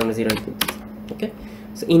কোনো কারণে 0 ইনপুট দিয়েছে, ওকে।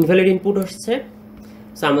 সো ইনভ্যালিড ইনপুট হচ্ছে,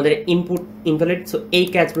 সো আমাদের ইনপুট ইনভ্যালিড। সো এই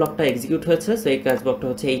ক্যাচ ব্লকটা এক্সিকিউট হয়েছে, সো এই ক্যাচ ব্লকটা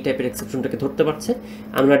হচ্ছে এই টাইপের এক্সেপশনটাকে ধরতে পারছে,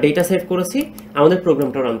 আমরা ডেটা সেভ করেছি, আমাদের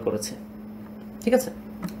প্রোগ্রামটা রান করেছে, ঠিক আছে,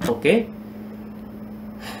 ওকে।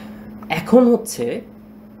 এখন হচ্ছে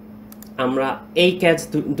আমরা এই ক্যাচ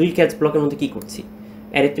দুই ক্যাচ ব্লকের মধ্যে কি করছি?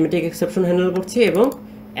 অ্যারিথমেটিক এক্সেপশন হ্যান্ডেল করছি এবং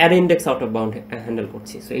array index out of bound handle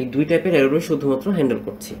করছি। সো এই দুই টাইপের এররই শুধুমাত্র হ্যান্ডেল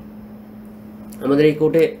করছি। আমাদের এই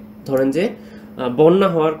কোডে ধরেন যে বন্যা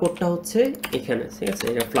হওয়ার কোডটা হচ্ছে এখানে, ঠিক আছে,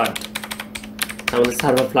 এটা ফ্লাড, আমাদের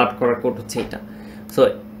সার্ভার ফ্লাড করার কোড হচ্ছে এটা। সো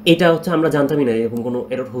এটা হচ্ছে আমরা জানতামই না এরকম কোনো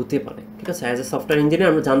এরর হতে পারে, ঠিক আছে, অ্যাজ এ সফটওয়্যার ইঞ্জিনিয়ার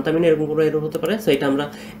আমরা জানতামই না এরকম কোনো এরর হতে পারে। সো এটা আমরা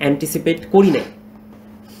অ্যান্টিসিপেট করি নাই।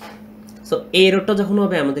 সো এই এররটা যখন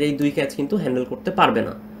হবে আমাদের এই দুই ক্যাচ কিন্তু হ্যান্ডেল করতে পারবে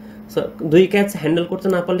না। সো দুই ক্যাচ হ্যান্ডেল করতে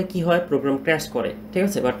না পারলে কি হয়, প্রোগ্রাম ক্র্যাশ করে, ঠিক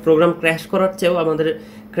আছে। বাট প্রোগ্রাম ক্র্যাশ করার চেয়েও আমাদের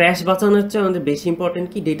ক্র্যাশ বাঁচানোর চেয়েও আমাদের বেশি ইম্পর্টেন্ট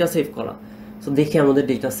কি, ডেটা সেভ করা। সো দেখি আমাদের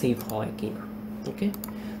ডেটা সেভ হয় কি না। ওকে,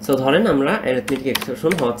 সো ধরেন আমরা অ্যারিথমেটিক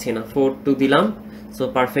এক্সেপশন হচ্ছে না, 4 দিলাম, so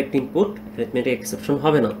perfect input, arithmetic exception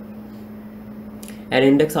হবে না, array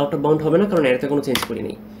index out of bound হবে না, কারণ অ্যারেতে কোনো চেঞ্জ করি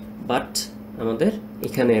নেই। বাট আমাদের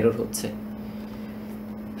এখানে এরর হচ্ছে।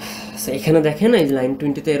 এখানে দেখেন এই লাইন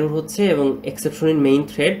 20-তে এরর হচ্ছে এবং এক্সেপশন ইন মেইন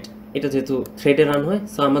থ্রেড, এটা যেহেতু থ্রেডে রান হয়।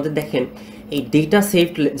 সো আমাদের দেখেন এই ডেটা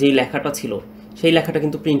সেভড যেই লেখাটা ছিল সেই লেখাটা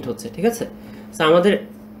কিন্তু প্রিন্ট হচ্ছে, ঠিক আছে। সো আমাদের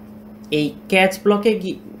এই ক্যাচ ব্লকে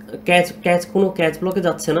কোনো ক্যাচ ব্লকে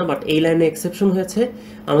যাচ্ছে না, বাট এই লাইনে এক্সেপশন হয়েছে,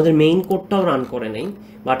 আমাদের মেইন কোডটাও রান করে নেই,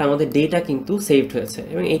 বাট আমাদের ডেটা কিন্তু সেভড হয়েছে।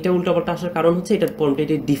 এবং এইটা উল্টাপাল্টা আসার কারণ হচ্ছে এটার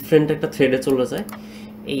কোয়ান্টিটি ডিফারেন্ট একটা থ্রেডে চলে যায়,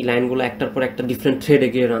 এই লাইনগুলো একটার পর একটা ডিফারেন্ট থ্রেডে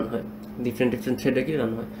গিয়ে রান হয়, ডিফারেন্ট থ্রেডে গিয়ে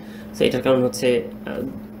রান হয়। সো এটার কারণ হচ্ছে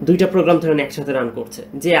দুইটা প্রোগ্রাম ধরেন একসাথে রান করছে,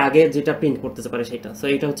 যে আগে যেটা প্রিন্ট করতে পারে সেটা। সো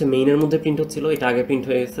এটা হচ্ছে মেইনের মধ্যে প্রিন্ট হচ্ছিল, এটা আগে প্রিন্ট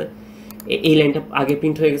হয়ে গেছে, এই লাইনটা আগে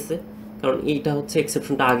প্রিন্ট হয়ে গেছে, কারণ এইটা হচ্ছে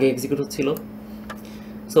এক্সেপশনটা আগে এক্সিকিউট হচ্ছিল।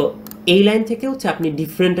 সো এই লাইন থেকে হচ্ছে আপনি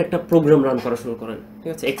ডিফারেন্ট একটা প্রোগ্রাম রান করা শুরু করেন,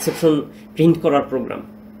 ঠিক আছে, এক্সেপশন প্রিন্ট করার প্রোগ্রাম।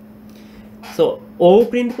 সো ও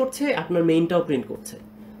প্রিন্ট করছে, আপনার মেইনটাও প্রিন্ট করছে।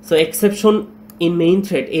 So exception in main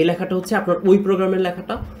thread এই লেখাটা হচ্ছে আপনার ওই প্রোগ্রামের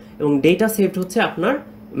লেখাটা, এবং ডেটা সেভড হচ্ছে আপনার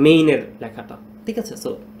মেইনের লেখাটা, ঠিক আছে। সো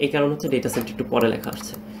এই কারণ হচ্ছে ডেটা সেভড একটু পরে লেখা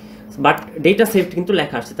আসছে, বাট ডেটা সেভড কিন্তু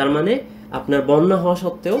লেখা আসছে, তার মানে আপনার বন্যা হওয়া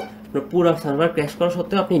সত্ত্বেও, আপনার পুরো সার্ভার ক্র্যাশ করা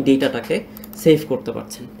সত্ত্বেও আপনি ডেটাটাকে সেভ করতে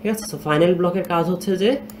পারছেন, ঠিক আছে। সো ফাইনাল ব্লকের কাজ হচ্ছে যে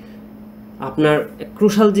আপনার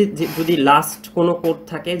ক্রুশাল যদি লাস্ট কোনো কোড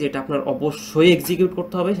থাকে যেটা আপনার অবশ্যই এক্সিকিউট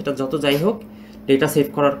করতে হবে, সেটা যত যাই হোক ডেটা সেভ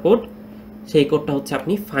করার কোড, সেই কোডটা হচ্ছে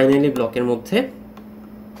আপনি ফাইনালি ব্লকের মধ্যে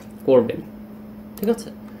করবেন, ঠিক আছে।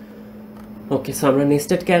 ওকে, সো আমরা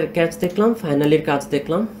নেস্টেড ক্যাচ দেখলাম, ফাইনালির কাজ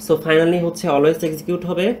দেখলাম। সো ফাইনালি হচ্ছে অলওয়েজ এক্সিকিউট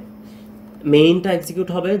হবে, মেইনটা এক্সিকিউট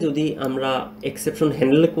হবে যদি আমরা এক্সেপশন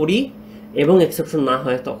হ্যান্ডেল করি এবং এক্সেপশন না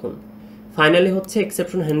হয় তখন। ফাইনালি হচ্ছে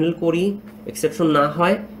এক্সেপশন হ্যান্ডেল করি, এক্সেপশন না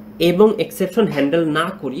হয় এবং এক্সেপশন হ্যান্ডেল না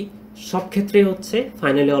করি, সব ক্ষেত্রে হচ্ছে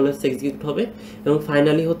ফাইনালি অলওয়েজ এক্সিকিউট হবে, এবং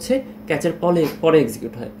ফাইনালি হচ্ছে ক্যাচের পরে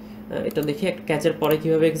এক্সিকিউট হয়। এটা দেখি একটা ক্যাচের পরে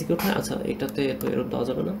কীভাবে এক্সিকিউট হয়। আচ্ছা, এটাতে তো এরর দেওয়া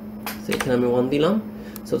যাবে না, সো এখানে আমি 1 দিলাম।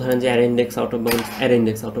 সো ধরেন যে array index out of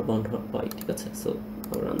bound হয়, ঠিক আছে। সো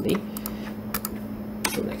রান দিই,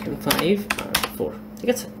 সো দেখেন 5 আর 4, ঠিক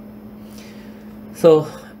আছে। So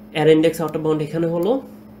array index out of bound এখানে হলো,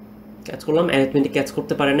 ক্যাচ করলাম, অ্যারিথমেটিক ক্যাচ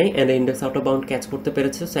করতে পারে নাই, array index out of bound catch করতে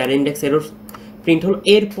পেরেছে। So array index error print হলো,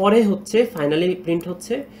 এরপরে হচ্ছে ফাইনালি প্রিন্ট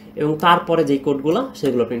হচ্ছে, এবং তারপরে যেই কোডগুলো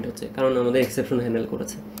সেগুলো প্রিন্ট হচ্ছে, কারণ আমাদের এক্সেপশন হ্যান্ডেল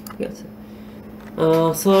করেছে, ঠিক আছে।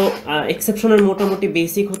 সো এক্সেপশনের মোটামুটি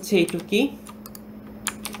বেসিক হচ্ছে এইটুকুই।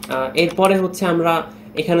 এরপরে হচ্ছে আমরা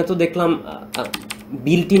এখানে তো দেখলাম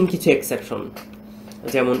বিল্ট ইন কিছু এক্সেপশন,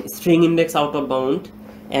 যেমন string index out of bound,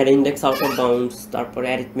 array index out of bounds, তারপরে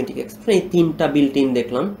অ্যারিথমেটিক এক্সেপশন, এই 3টা বিল্ট ইন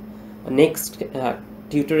দেখলাম। নেক্সট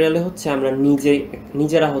টিউটোরিয়ালে হচ্ছে আমরা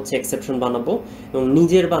নিজেরা হচ্ছে এক্সেপশন বানাবো, এবং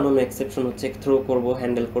নিজের বানানো এক্সেপশন হচ্ছে থ্রো করব,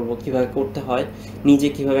 হ্যান্ডেল করব, কিভাবে করতে হয়, নিজে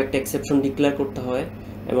কিভাবে একটা এক্সেপশন ডিক্লেয়ার করতে হয়,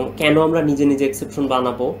 এবং কেন আমরা নিজে এক্সেপশন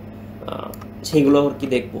বানাবো সেইগুলো আর কি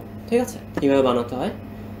দেখবো, ঠিক আছে, কিভাবে বানাতে হয়।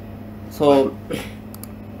 সো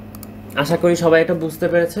আশা করি সবাই এটা বুঝতে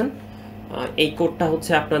পেরেছেন। এই কোডটা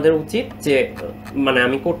হচ্ছে আপনাদের উচিত যে, মানে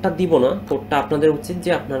আমি কোডটা দিব না, কোডটা আপনাদের উচিত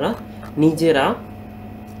যে আপনারা নিজেরা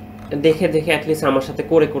দেখে অ্যাটলিস্ট আমার সাথে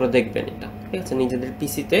করে দেখবেন এটা, ঠিক আছে। নিজেদের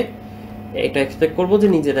পিসিতে এটা এক্সপেক্ট করবো যে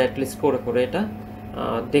নিজেরা অ্যাটলিস্ট করে এটা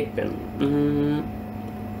দেখবেন,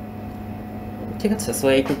 ঠিক আছে। সো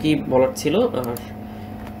এইটুকুই বলার ছিল। আর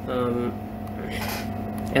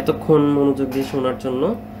এতক্ষণ মনোযোগ দিয়ে শোনার জন্য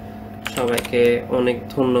সবাইকে অনেক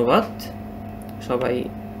ধন্যবাদ। সবাই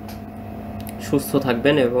সুস্থ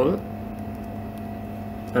থাকবেন এবং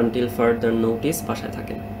আনটিল ফার্দার নোটিস বাসায়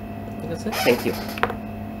থাকেন, ঠিক আছে। Thank you.